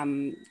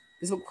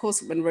 there's of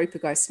course when Rupa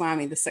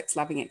Goswami, the 6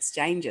 loving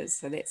exchanges.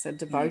 So that's a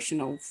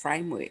devotional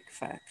framework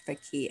for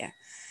care.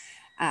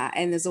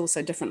 And there's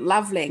also different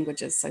love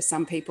languages. So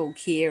some people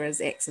care as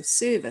acts of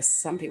service.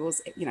 Some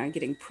people's,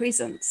 getting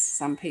presents.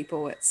 Some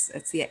people it's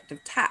the act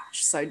of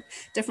touch. So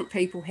different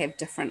people have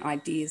different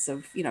ideas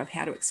of,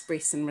 how to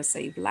express and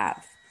receive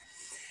love.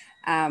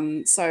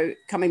 So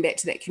coming back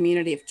to that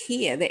community of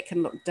care, that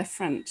can look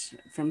different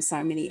from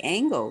so many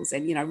angles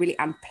and, really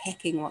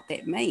unpacking what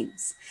that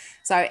means.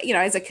 So,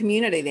 as a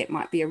community, that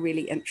might be a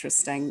really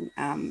interesting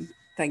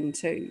thing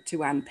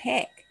to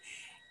unpack.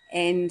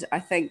 And I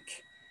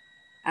think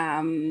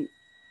the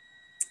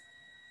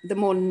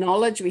more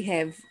knowledge we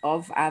have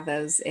of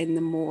others and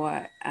the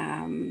more,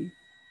 I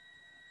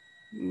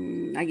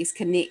guess,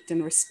 connect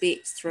and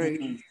respect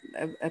through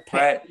a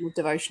platform of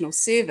devotional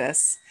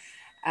service,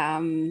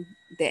 that,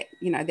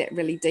 that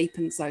really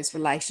deepens those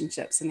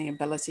relationships and the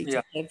ability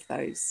to have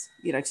those,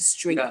 to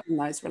strengthen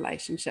those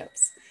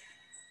relationships.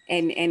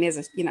 And as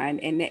a,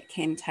 and that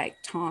can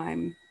take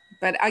time.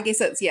 But I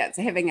guess it's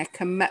having a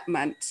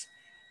commitment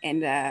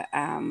and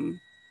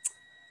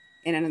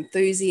and an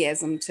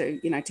enthusiasm to,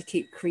 to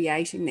keep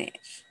creating that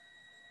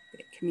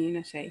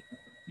community.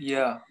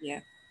 Yeah. Yeah.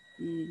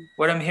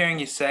 What I'm hearing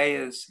you say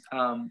is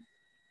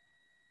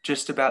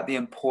just about the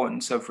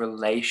importance of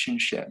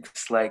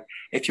relationships. Like,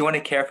 if you want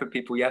to care for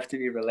people, you have to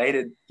be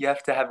related. You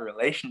have to have a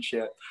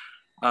relationship.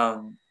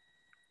 And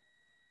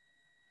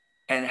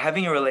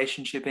having a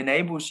relationship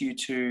enables you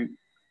to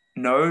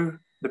know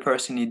the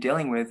person you're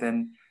dealing with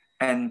and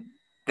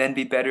then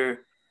be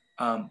better.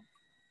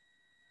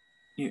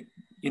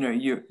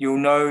 You'll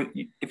know,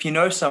 if you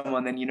know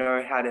someone, then you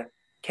know how to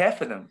care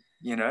for them,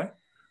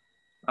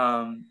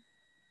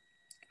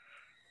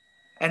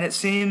 and it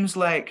seems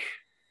like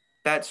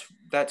that's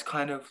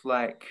kind of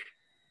like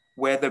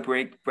where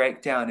the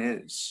breakdown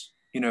is,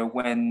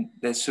 when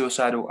there's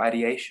suicidal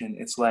ideation.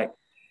 It's like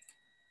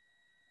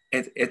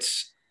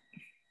it's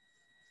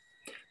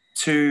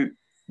to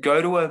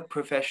go to a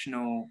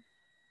professional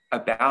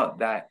about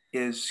that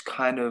is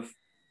kind of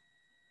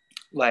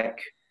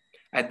like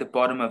at the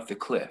bottom of the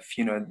cliff,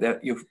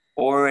 that you've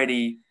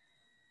already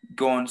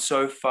gone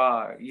so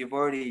far.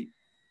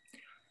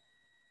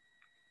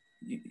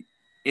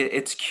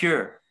 It's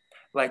cure.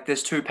 Like,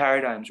 there's 2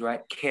 paradigms,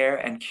 right? Care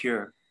and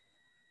cure,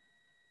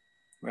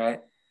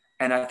 right?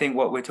 And I think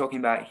what we're talking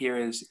about here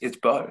is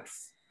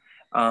both.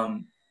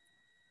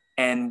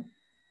 And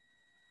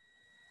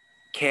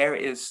care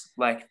is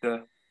like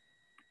the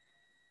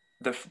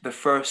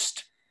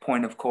first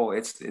point of call.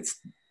 It's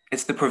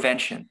the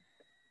prevention.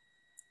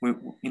 We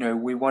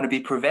want to be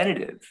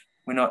preventative.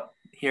 We're not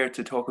here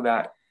to talk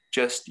about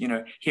just,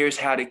 here's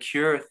how to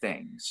cure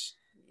things,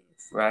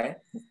 right?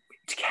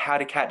 How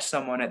to catch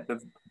someone at the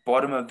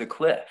bottom of the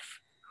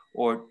cliff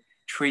or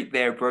treat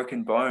their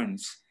broken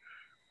bones.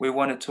 We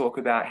want to talk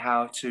about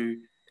how to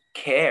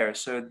care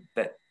so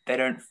that they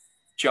don't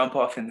jump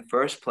off in the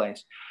first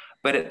place.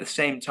 But at the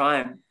same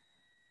time,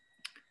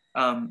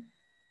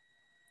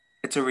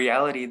 it's a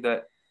reality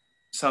that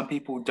some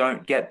people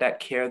don't get that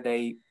care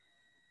they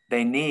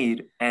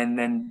need and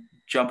then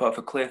jump off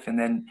a cliff, and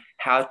then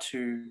how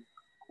to,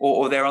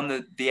 or they're on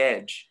the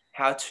edge,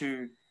 how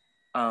to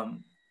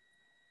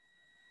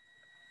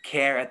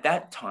care at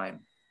that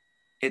time.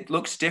 It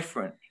looks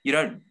different. You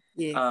don't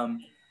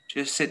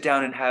just sit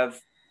down and have,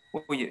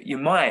 well, you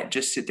might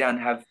just sit down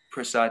and have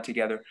prasad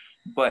together,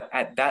 but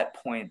at that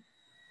point,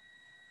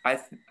 I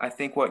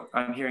think what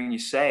I'm hearing you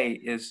say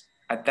is,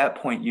 at that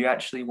point, you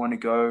actually want to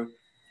go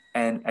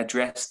and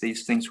address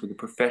these things with a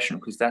professional,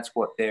 because that's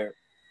what their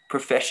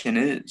profession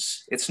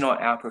is. It's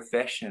not our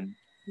profession.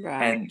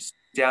 Right. And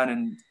down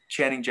and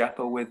chanting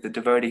japa with the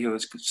devotee who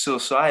is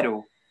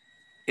suicidal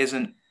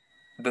isn't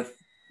the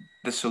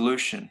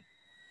solution.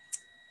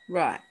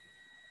 Right.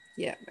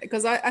 Yeah,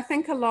 because I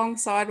think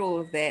alongside all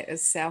of that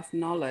is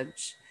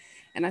self-knowledge.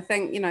 And I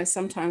think,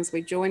 sometimes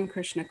we join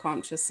Krishna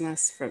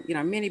consciousness from,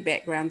 many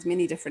backgrounds,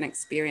 many different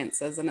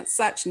experiences, and it's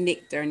such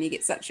nectar and you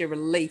get such a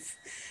relief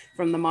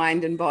from the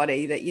mind and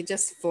body that you're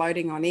just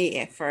floating on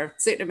air for a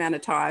certain amount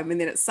of time.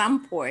 And then at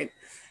some point,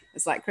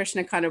 It's like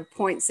Krishna kind of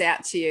points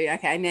out to you,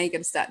 okay, now you've got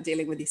to start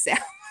dealing with yourself.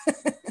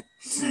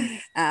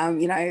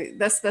 You know,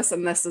 this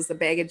and this is the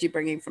baggage you're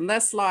bringing from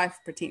this life,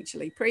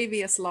 potentially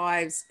previous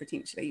lives,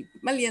 potentially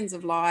millions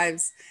of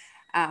lives.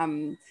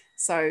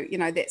 So, you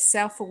know, that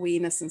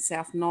self-awareness and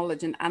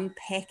self-knowledge and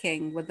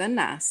unpacking within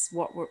us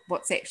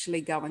what's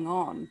actually going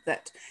on,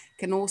 that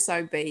can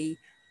also be,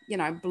 you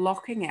know,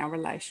 blocking our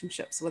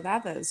relationships with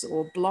others,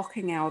 or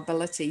blocking our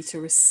ability to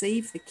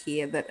receive the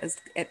care that is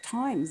at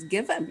times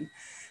given.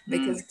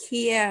 Because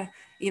care,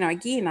 you know,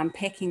 again,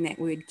 unpacking that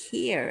word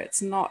care,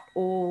 it's not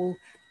all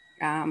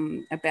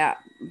about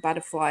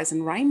butterflies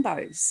and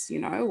rainbows, you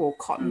know, or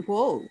cotton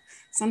wool.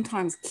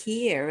 Sometimes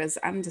care is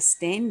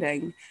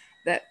understanding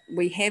that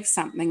we have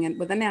something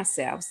within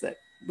ourselves that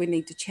we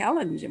need to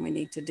challenge and we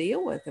need to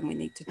deal with and we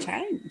need to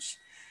change.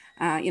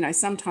 You know,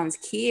 sometimes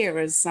care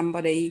is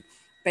somebody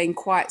being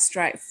quite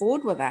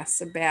straightforward with us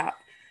about,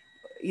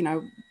 you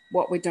know,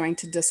 what we're doing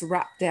to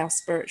disrupt our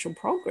spiritual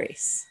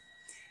progress.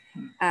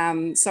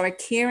 So a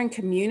caring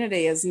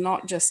community is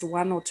not just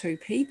one or two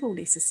people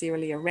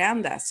necessarily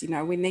around us. You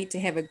know, we need to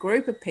have a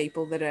group of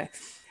people that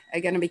are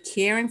going to be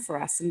caring for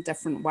us in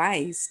different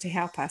ways to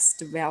help us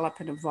develop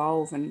and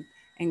evolve and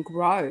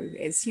grow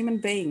as human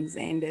beings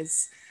and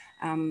as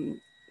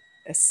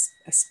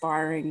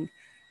aspiring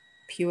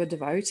pure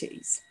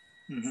devotees.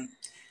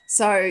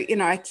 So, you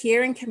know, a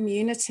caring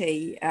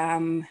community,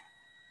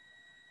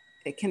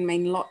 it can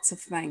mean lots of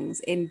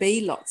things and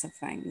be lots of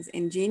things.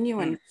 And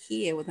genuine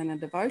care within a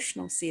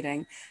devotional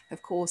setting,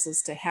 of course,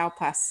 is to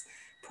help us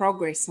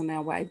progress on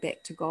our way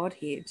back to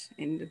Godhead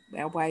and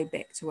our way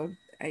back to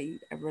a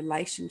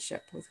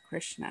relationship with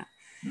Krishna.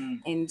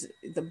 And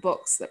the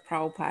books that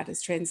Prabhupada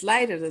has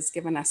translated has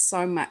given us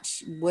so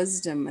much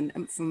wisdom and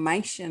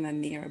information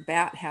in there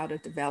about how to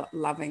develop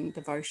loving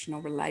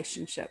devotional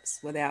relationships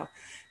with our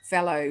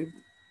fellow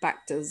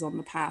bhaktas on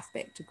the path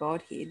back to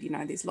Godhead. You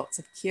know, there's lots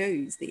of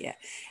cues there.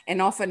 And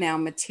often our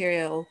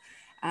material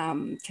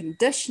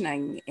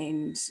conditioning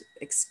and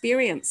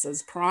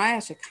experiences prior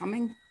to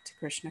coming to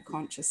Krishna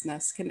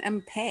consciousness can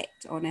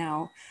impact on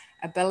our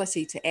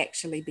ability to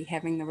actually be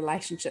having the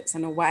relationships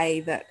in a way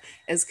that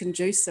is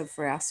conducive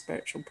for our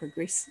spiritual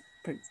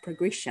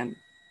progression.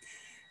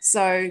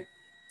 So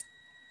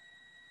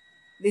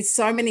there's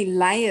so many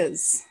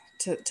layers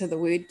to the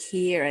word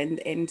care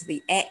and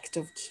the act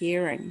of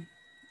caring,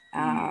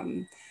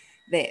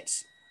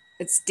 that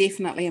it's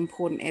definitely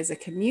important as a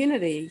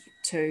community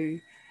to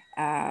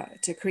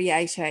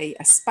create a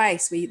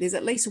space where there's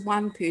at least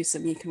one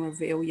person you can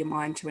reveal your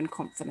mind to in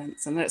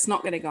confidence, and it's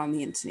not going to go on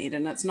the internet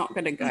and it's not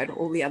going to go to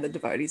all the other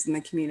devotees in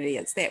the community.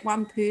 It's that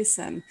one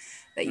person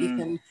that you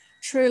can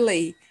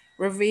truly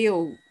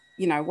reveal,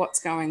 you know, what's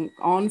going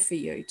on for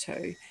you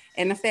to.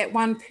 And if that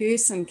one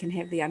person can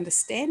have the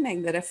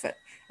understanding that if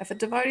a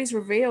devotee's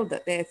revealed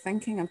that they're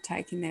thinking of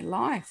taking their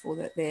life, or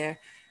that they're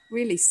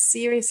really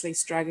seriously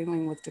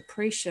struggling with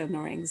depression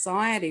or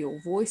anxiety or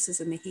voices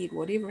in the head,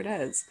 whatever it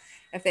is,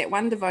 if that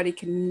one devotee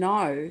can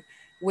know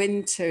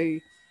when to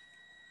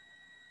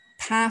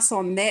pass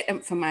on that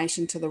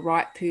information to the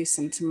right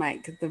person to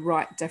make the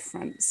right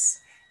difference,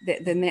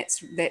 then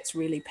that's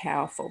really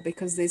powerful.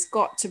 Because there's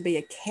got to be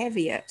a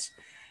caveat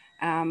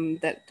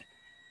that,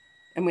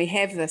 and we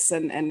have this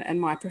in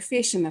my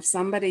profession, if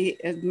somebody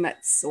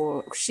admits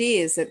or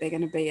shares that they're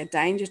going to be a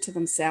danger to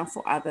themselves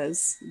or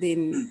others,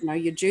 then you know,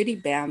 you're duty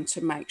bound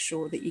to make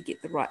sure that you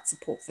get the right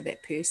support for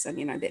that person.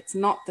 You know, that's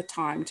not the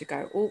time to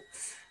go, oh,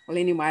 well,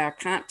 anyway, I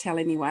can't tell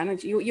anyone.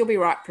 You'll be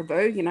right,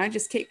 Prabhu, you know,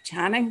 just keep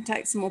chanting,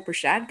 take some more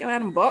prasad, go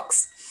out and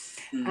box.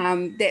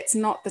 That's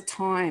not the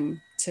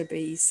time to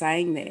be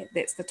saying that.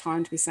 That's the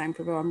time to be saying,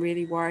 Prabhu, I'm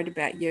really worried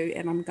about you,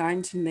 and I'm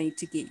going to need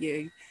to get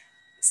you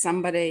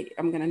somebody,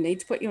 I'm going to need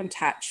to put you in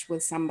touch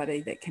with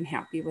somebody that can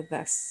help you with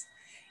this.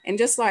 And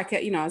just like,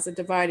 you know, as a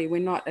devotee,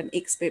 we're not an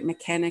expert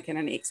mechanic and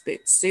an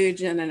expert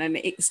surgeon and an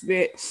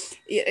expert,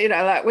 you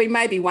know, like we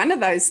may be one of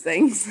those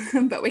things,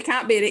 but we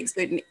can't be an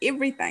expert in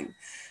everything.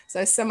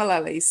 So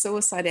similarly,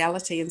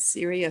 suicidality and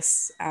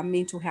serious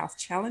mental health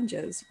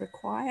challenges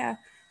require,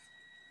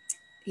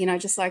 you know,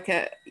 just like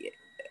a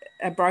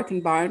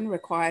broken bone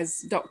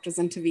requires doctor's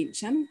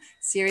intervention,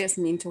 serious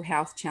mental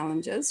health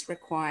challenges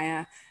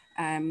require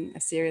a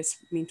serious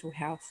mental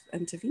health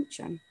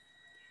intervention.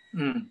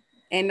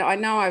 And I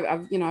know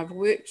I've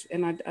worked,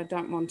 and I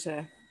don't want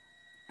to,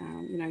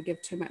 you know, give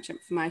too much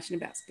information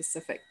about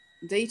specific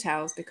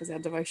details because our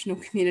devotional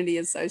community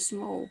is so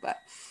small,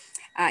 but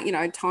you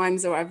know,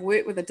 times where I've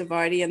worked with a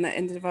devotee and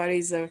the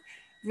devotees are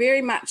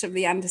very much of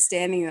the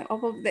understanding that, oh,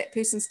 well, that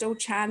person's still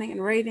chanting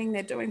and reading,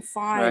 they're doing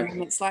fine. Right.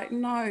 And it's like,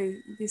 no,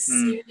 there's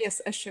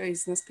serious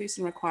issues, and this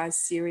person requires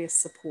serious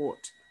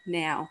support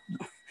now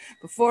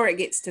before it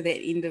gets to that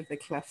end of the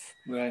cliff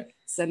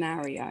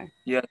scenario.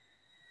 Yeah.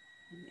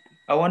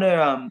 I want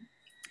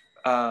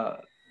to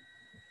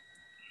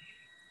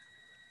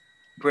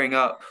bring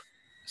up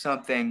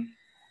something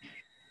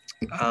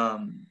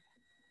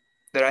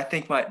that I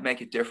think might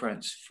make a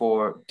difference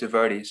for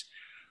devotees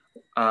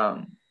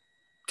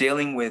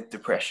dealing with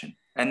depression.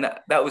 And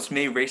that was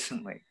me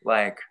recently.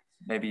 Like,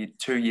 maybe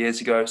 2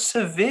 years ago,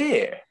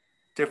 severe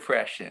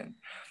depression,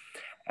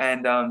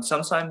 and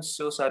sometimes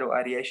suicidal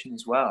ideation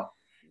as well.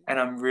 And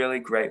I'm really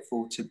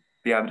grateful to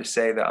be able to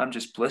say that I'm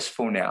just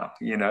blissful now,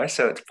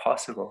 so it's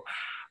possible.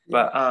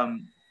 Yeah. But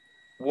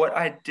what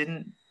I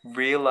didn't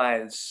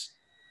realize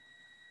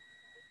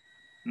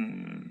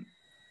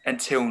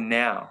until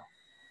now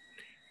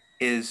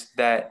is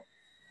that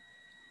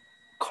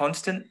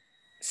constant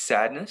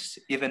sadness,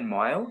 even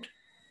mild,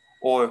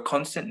 or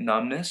constant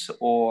numbness,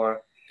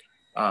 or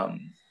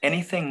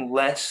anything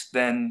less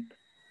than,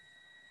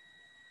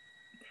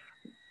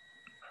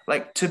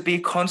 like, to be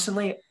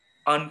constantly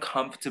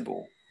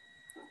uncomfortable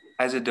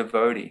as a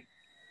devotee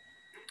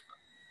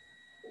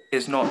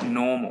is not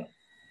normal.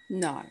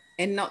 No,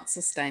 and not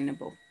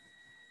sustainable.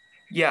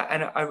 Yeah,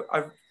 and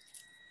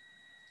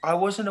I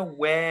wasn't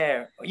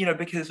aware,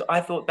 because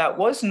I thought that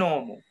was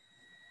normal.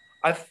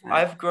 I've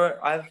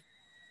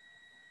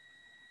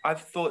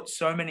thought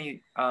so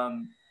many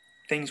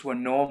things were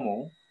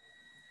normal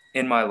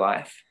in my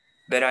life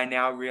that I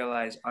now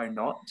realize are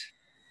not.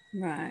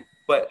 Right.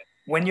 But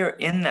when you're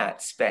in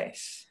that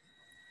space,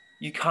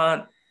 you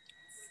can't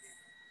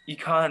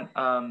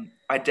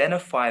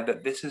identify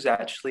that this is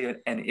actually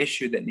an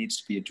issue that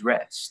needs to be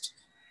addressed.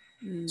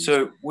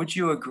 So would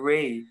you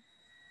agree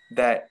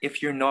that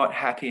if you're not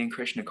happy in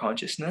Krishna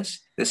consciousness,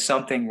 there's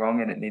something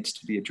wrong and it needs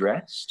to be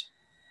addressed?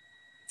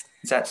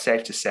 Is that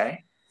safe to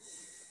say?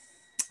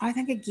 I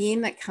think,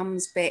 again, that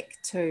comes back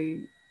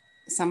to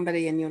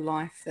somebody in your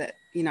life that,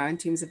 in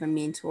terms of a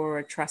mentor or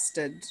a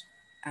trusted,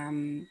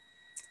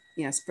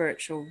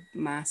 spiritual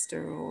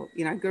master, or,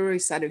 Guru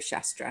Sadhu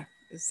Shastra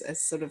is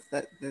sort of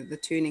the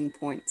turning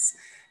points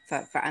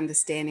for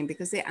understanding,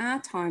 because there are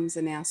times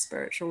in our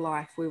spiritual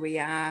life where we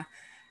are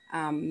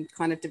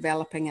kind of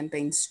developing and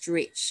being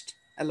stretched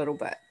a little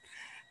bit.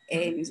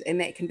 And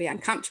that can be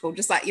uncomfortable.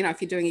 Just like,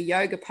 if you're doing a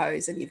yoga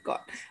pose and you've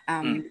got,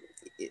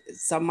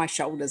 so my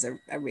shoulders are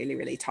really,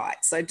 really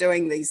tight. So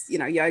doing these,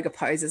 yoga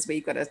poses where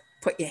you've got to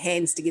put your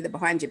hands together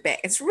behind your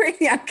back, it's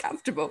really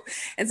uncomfortable.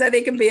 And so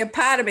there can be a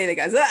part of me that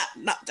goes,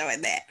 not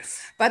doing that.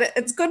 But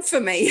it's good for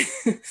me.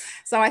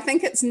 So I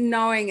think it's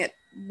knowing at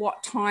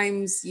what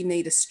times you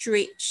need a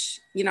stretch,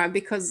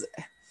 because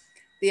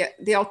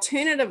the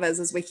alternative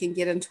is we can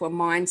get into a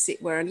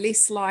mindset where,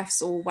 unless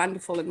life's all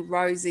wonderful and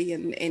rosy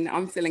and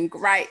I'm feeling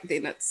great,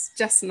 then it's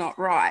just not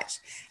right.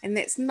 And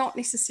that's not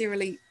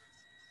necessarily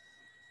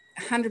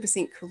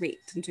 100%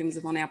 correct in terms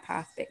of on our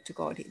path back to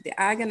Godhead. There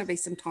are going to be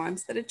some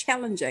times that are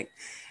challenging,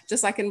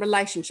 just like in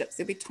relationships.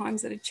 There'll be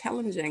times that are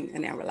challenging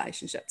in our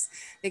relationships.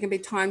 There can be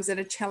times that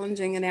are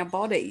challenging in our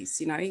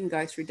bodies. You can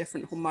go through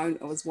different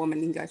hormonal, as women,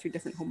 you can go through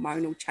different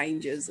hormonal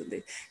changes,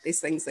 and there's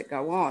things that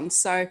go on.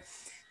 So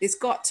there's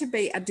got to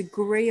be a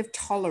degree of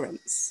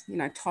tolerance,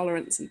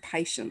 tolerance and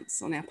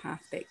patience on our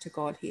path back to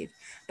Godhead.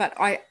 But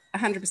I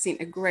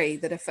 100% agree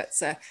that if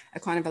it's a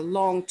kind of a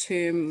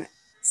long-term,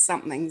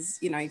 something's,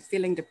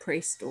 feeling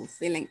depressed or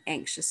feeling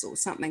anxious or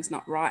something's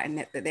not right,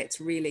 and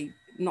that's really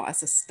not a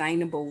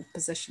sustainable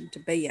position to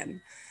be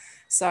in.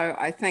 So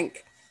I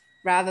think,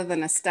 rather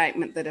than a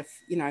statement that if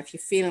you're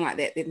feeling like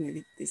that,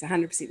 then there's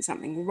 100%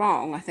 something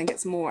wrong, I think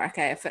it's more,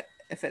 okay,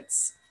 if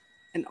it's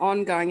an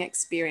ongoing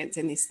experience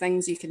and there's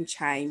things you can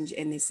change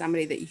and there's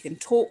somebody that you can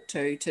talk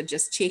to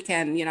just check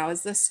in,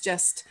 is this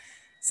just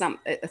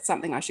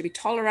something I should be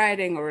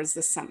tolerating, or is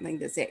this something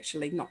that's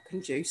actually not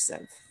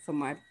conducive for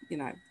my,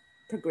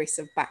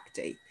 progressive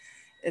bhakti?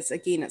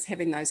 It's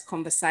having those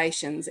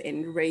conversations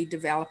and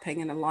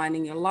redeveloping and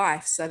aligning your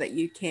life so that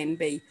you can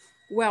be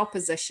well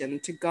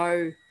positioned to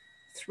go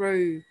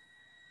through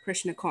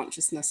Krishna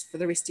consciousness for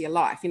the rest of your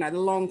life. The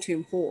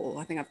long-term haul.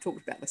 I think I've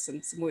talked about this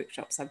in some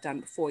workshops I've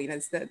done before.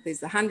 There's the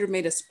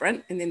 100-meter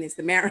sprint, and then there's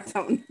the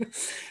marathon.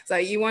 So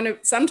you want to,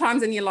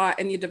 sometimes in your life,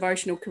 in your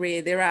devotional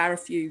career, there are a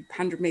few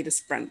 100-meter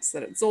sprints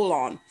that it's all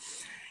on.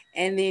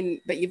 And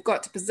then, but you've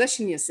got to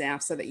position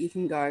yourself so that you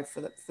can go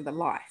for the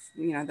life,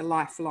 the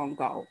lifelong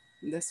goal.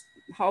 This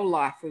whole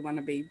life, we want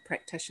to be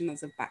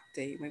practitioners of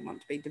bhakti. We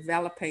want to be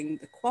developing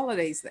the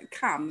qualities that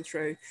come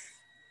through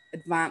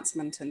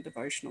advancement and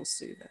devotional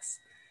service.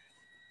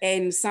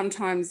 And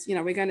sometimes,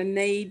 we're going to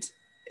need,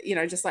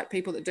 just like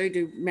people that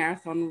do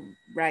marathon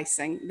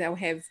racing, they'll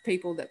have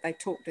people that they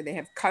talk to, they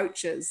have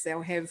coaches,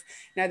 they'll have,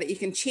 that you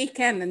can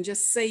check in and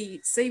just see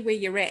where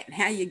you're at and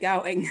how you're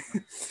going.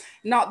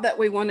 Not that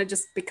we want to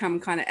just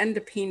become kind of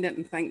independent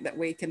and think that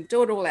we can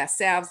do it all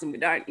ourselves, and we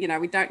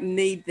don't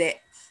need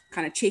that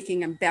kind of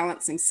checking and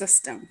balancing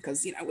system,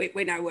 because,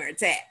 we know where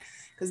it's at,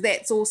 because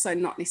that's also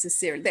not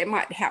necessarily, that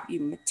might help you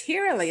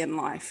materially in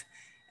life.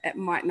 It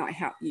might not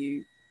help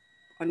you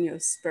on your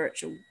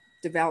spiritual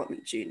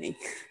development journey.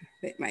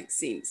 That makes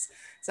sense.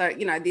 So,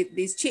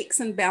 there's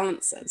checks and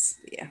balances.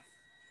 Yeah.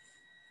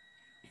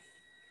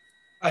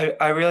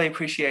 I really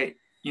appreciate,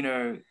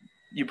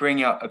 you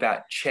bring up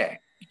about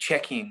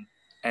checking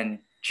and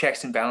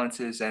checks and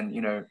balances,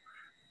 and,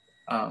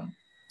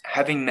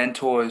 having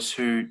mentors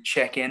who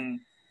check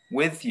in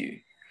with you.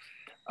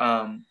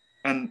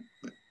 And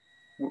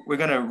we're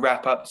going to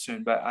wrap up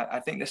soon, but I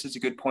think this is a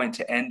good point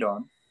to end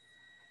on.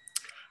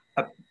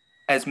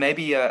 as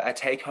maybe a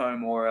take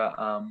home or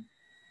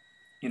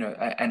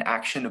an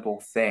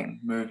actionable thing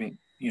moving,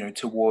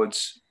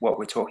 towards what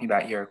we're talking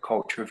about here, a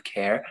culture of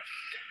care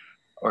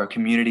or a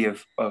community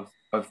of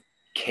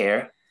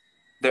care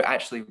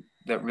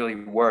that really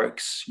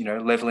works,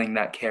 leveling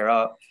that care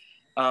up.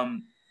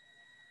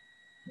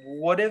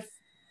 What if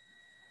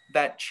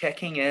that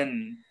checking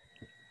in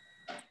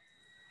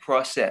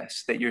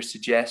process that you're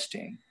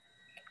suggesting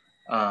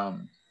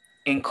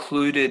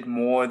included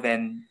more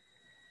than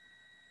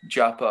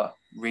japa,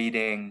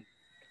 reading,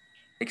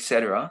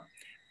 etc.,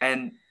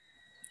 and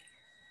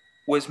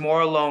was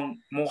more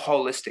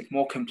holistic,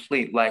 more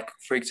complete? Like,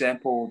 for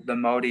example, the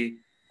Māori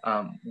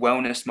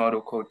wellness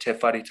model called Te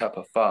Whare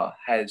Tapa Whā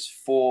has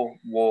 4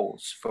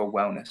 walls for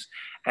wellness.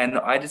 And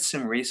I did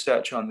some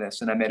research on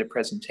this, and I made a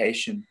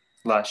presentation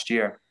last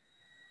year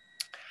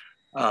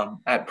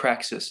at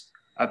Praxis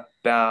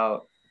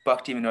about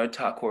Bhaktivinoda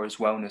Thakur's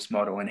wellness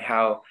model and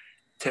how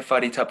Te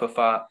Whare Tapa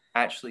Whā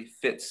actually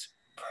fits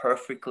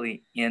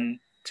perfectly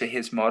into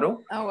his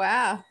model. Oh,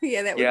 wow.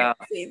 Yeah, that would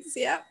make sense.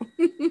 Yeah.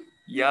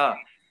 Yeah.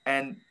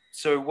 And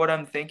so what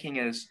I'm thinking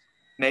is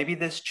maybe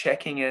this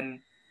checking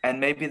in and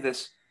maybe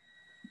this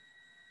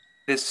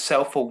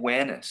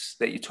self-awareness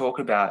that you talk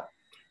about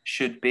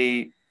should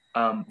be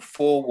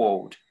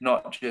 4-walled,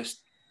 not just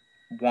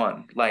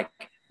one. Like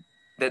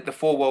that the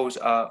 4 walls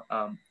are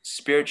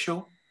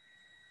spiritual,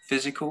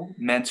 physical,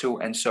 mental,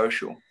 and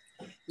social.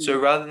 So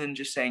rather than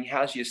just saying,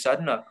 how's your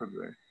sadhana,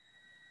 Prabhu?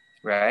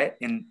 Right?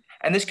 And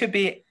this could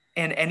be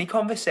in any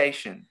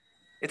conversation.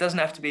 It doesn't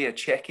have to be a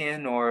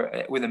check-in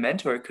or with a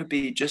mentor. It could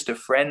be just a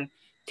friend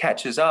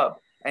catches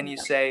up and you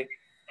say,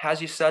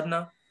 how's your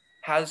sadhana?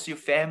 How's your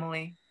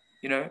family?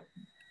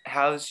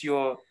 How's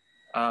your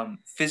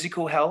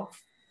physical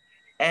health?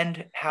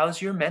 And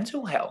how's your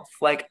mental health?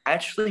 Like,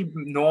 actually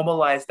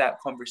normalize that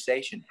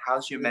conversation.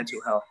 How's your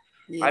mental health?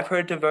 Yeah. I've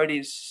heard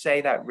devotees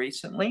say that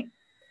recently,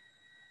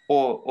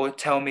 or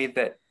tell me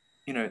that,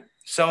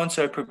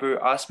 so-and-so Prabhu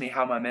asked me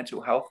how my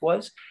mental health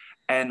was.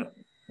 And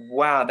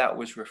wow, that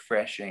was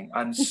refreshing.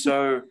 I'm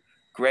so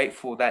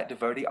grateful that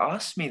devotee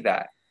asked me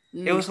that.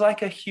 It was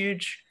like a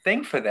huge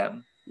thing for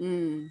them.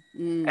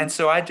 And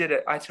so I did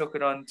it. I took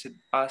it on to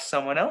ask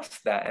someone else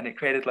that, and it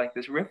created like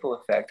this ripple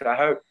effect. I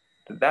hope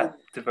that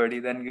devotee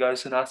then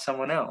goes and asks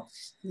someone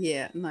else.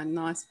 Yeah, no,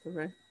 nice,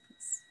 Prabhu.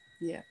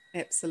 Yeah,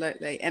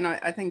 absolutely. And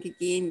I think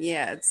again,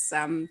 it's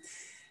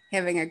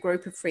having a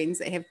group of friends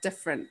that have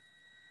different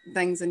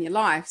things in your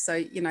life.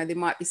 So, there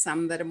might be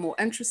some that are more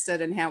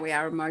interested in how we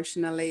are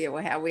emotionally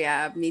or how we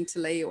are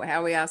mentally or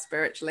how we are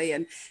spiritually.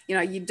 And,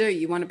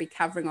 you want to be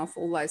covering off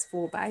all those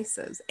 4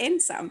 bases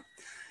and some,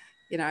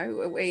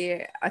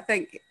 where I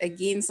think,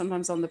 again,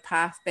 sometimes on the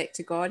path back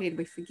to Godhead,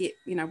 we forget,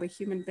 we're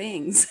human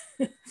beings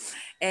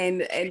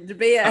and to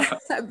be a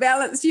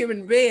balanced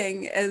human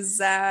being is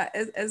a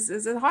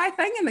high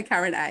thing in the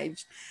current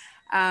age.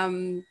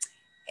 And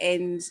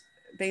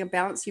being a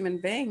balanced human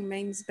being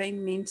means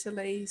being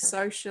mentally,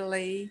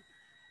 socially,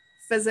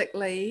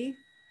 physically,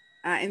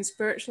 and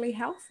spiritually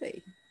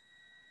healthy.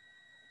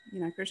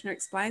 Krishna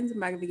explains in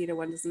Bhagavad Gita,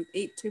 one doesn't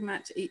eat too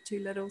much, eat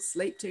too little,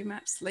 sleep too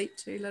much, sleep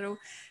too little.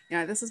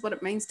 This is what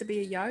it means to be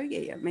a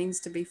yogi. It means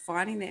to be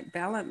finding that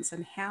balance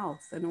and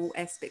health in all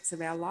aspects of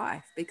our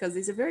life, because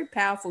there's a very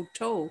powerful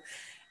tool.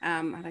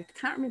 I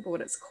can't remember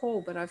what it's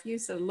called, but I've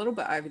used it a little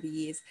bit over the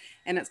years,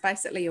 and it's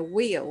basically a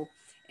wheel,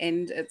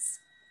 and it's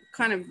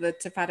kind of the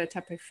Te Whare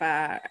Tapa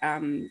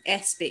Whā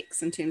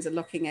aspects in terms of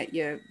looking at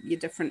your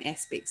different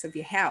aspects of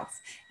your health,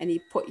 and you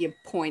put your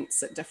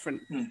points at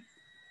different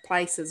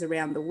places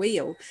around the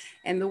wheel.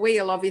 And the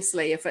wheel,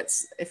 obviously, if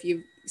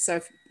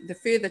the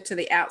further to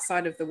the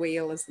outside of the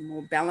wheel is, the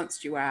more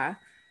balanced you are,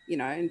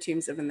 in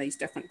terms of in these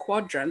different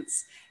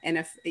quadrants. And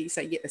if you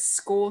get the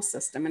score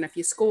system, and if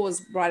your score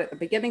is right at the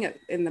beginning,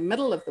 in the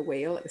middle of the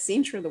wheel, at the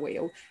center of the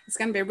wheel, it's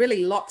going to be a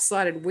really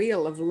lopsided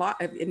wheel of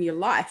in your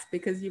life,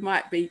 because you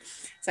might be,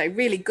 say,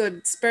 really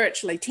good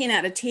spiritually, 10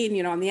 out of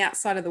 10, on the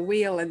outside of the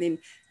wheel, and then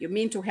your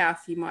mental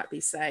health, you might be,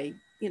 say,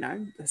 a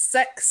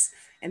 6,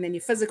 and then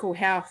your physical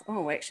health,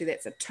 actually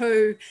that's a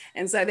 2,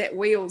 and so that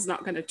wheel's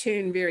not going to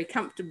turn very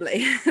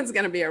comfortably. It's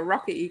going to be a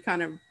rocky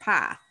kind of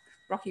path,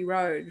 rocky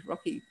road,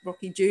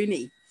 rocky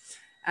journey.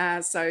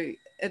 So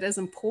it is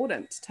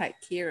important to take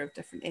care of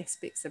different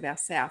aspects of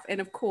ourselves.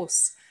 And of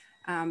course,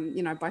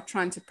 by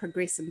trying to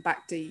progress in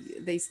bhakti,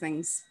 these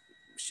things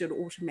should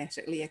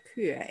automatically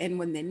occur. And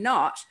when they're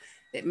not,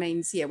 that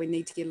means, we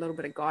need to get a little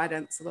bit of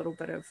guidance, a little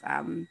bit of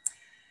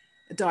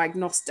a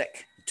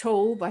diagnostic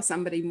tool by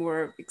somebody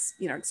more,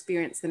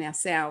 experienced than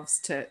ourselves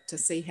to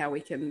see how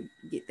we can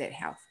get that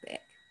health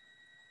back.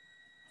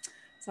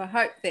 So I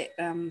hope that,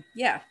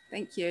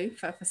 thank you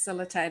for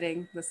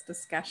facilitating this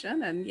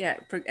discussion. And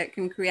it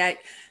can create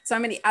so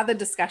many other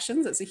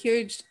discussions. It's a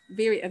huge,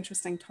 very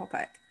interesting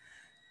topic.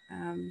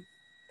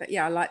 But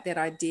I like that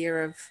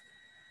idea of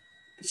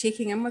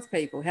checking in with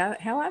people.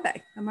 How are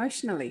they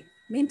emotionally,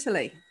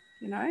 mentally?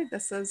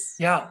 This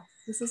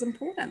is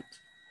important.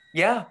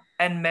 Yeah.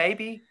 And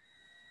maybe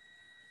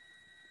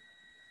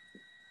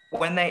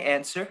when they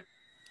answer,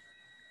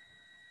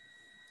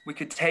 we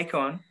could take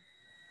on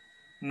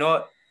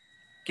not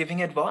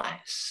giving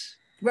advice,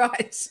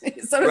 Right.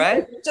 So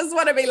right? just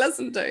want to be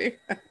listened to.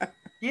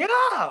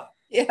 Yeah,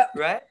 Yeah.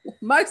 right.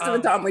 Most of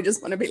the time we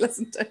just want to be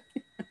listened to.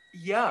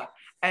 Yeah,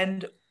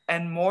 and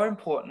more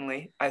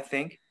importantly, I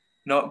think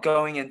not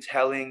going and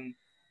telling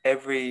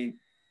everyone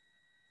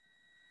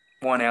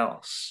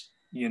else,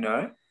 you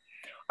know.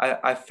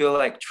 I feel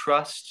like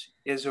trust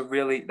is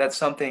that's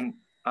something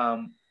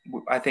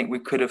I think we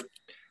could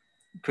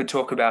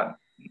talk about,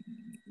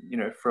 you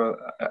know, for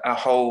a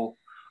whole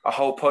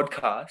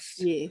podcast.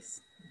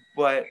 Yes.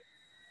 But,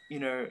 you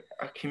know,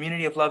 a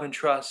community of love and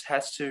trust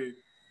has to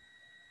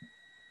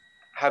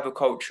have a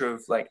culture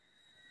of like,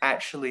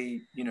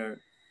 actually, you know,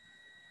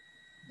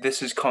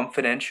 this is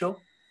confidential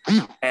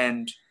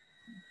and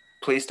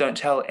please don't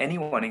tell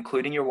anyone,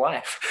 including your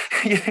wife.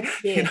 You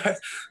know, Yes.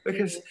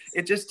 because Yes.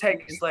 it just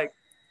takes like,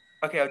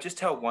 okay, I'll just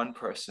tell one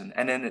person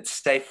and then it's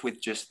safe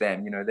with just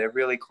them. You know, they're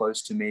really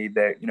close to me.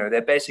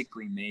 They're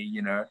basically me,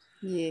 you know,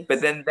 Yes.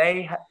 but then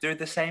they do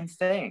the same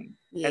thing.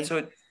 And Yes.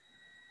 so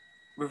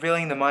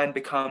revealing the mind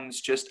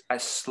becomes just a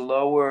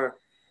slower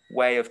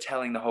way of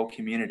telling the whole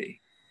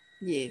community.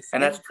 Yes.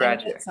 And that's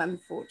tragic. It's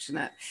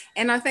unfortunate.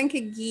 And I think,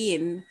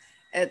 again,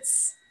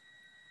 it's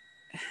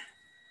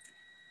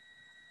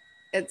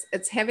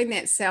having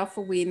that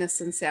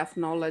self-awareness and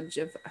self-knowledge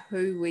of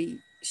who we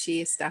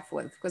share stuff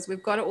with, because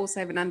we've got to also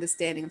have an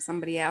understanding of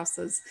somebody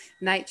else's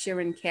nature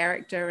and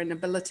character and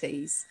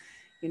abilities,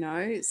 you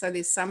know. So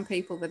there's some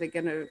people that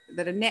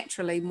are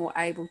naturally more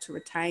able to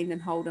retain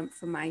and hold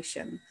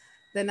information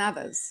than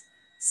others.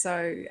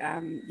 So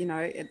you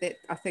know, that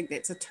I think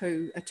that's a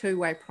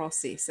two-way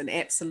process, and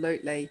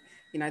absolutely,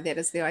 you know, that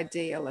is the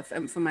ideal. If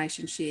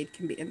information shared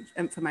can be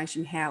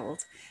information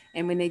held,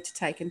 and we need to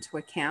take into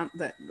account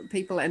that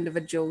people are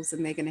individuals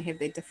and they're going to have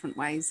their different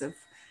ways of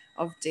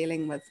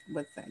dealing with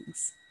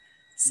things.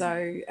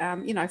 So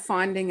you know,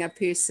 finding a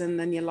person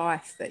in your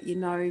life that you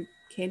know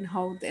can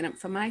hold that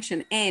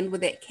information, and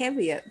with that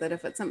caveat that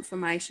if it's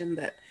information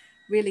that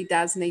really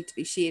does need to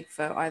be shared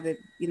for either,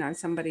 you know,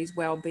 somebody's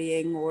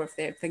well-being, or if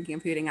they're thinking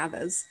of hurting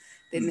others,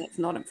 then that's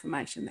not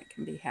information that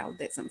can be held.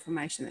 That's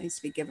information that needs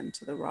to be given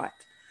to the right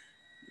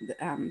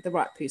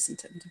person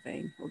to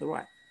intervene, or the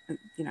right,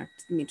 you know,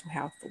 mental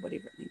health or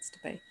whatever it needs to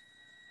be.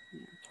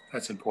 Yeah.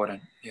 That's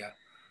important. Yeah.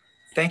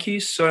 Thank you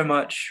so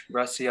much,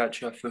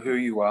 Rasiacha, for who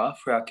you are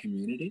for our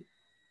community,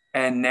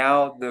 and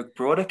now the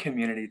broader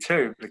community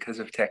too, because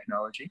of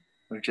technology.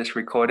 We've just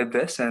recorded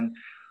this, and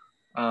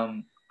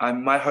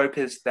my hope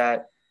is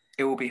that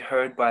it will be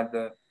heard by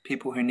the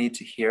people who need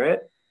to hear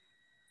it,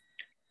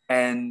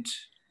 and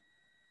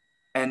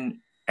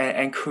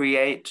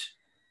create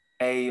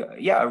a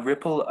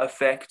ripple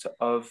effect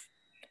of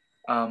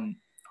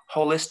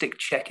holistic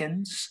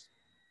check-ins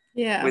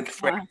with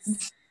friends.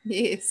 Nice.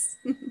 Yes.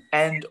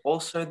 And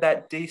also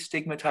that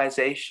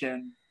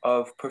destigmatization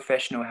of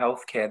professional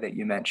healthcare that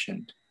you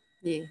mentioned.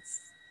 Yes.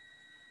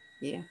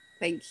 Yeah.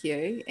 Thank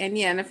you. And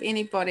yeah, and if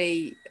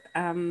anybody,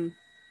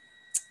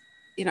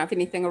 you know, if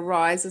anything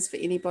arises for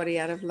anybody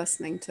out of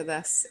listening to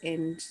this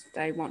and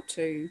they want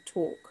to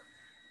talk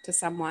to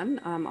someone,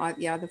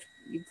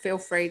 you feel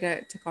free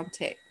to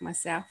contact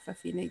myself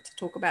if you need to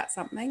talk about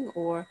something,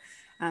 or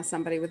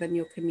somebody within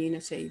your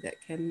community that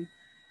can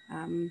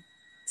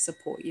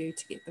support you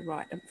to get the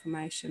right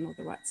information or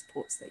the right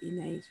supports that you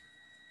need.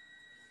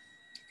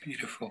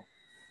 Beautiful.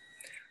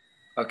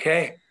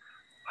 Okay.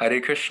 Hare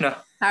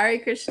Krishna. Hare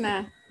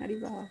Krishna.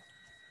 Haribol.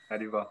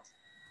 Haribol.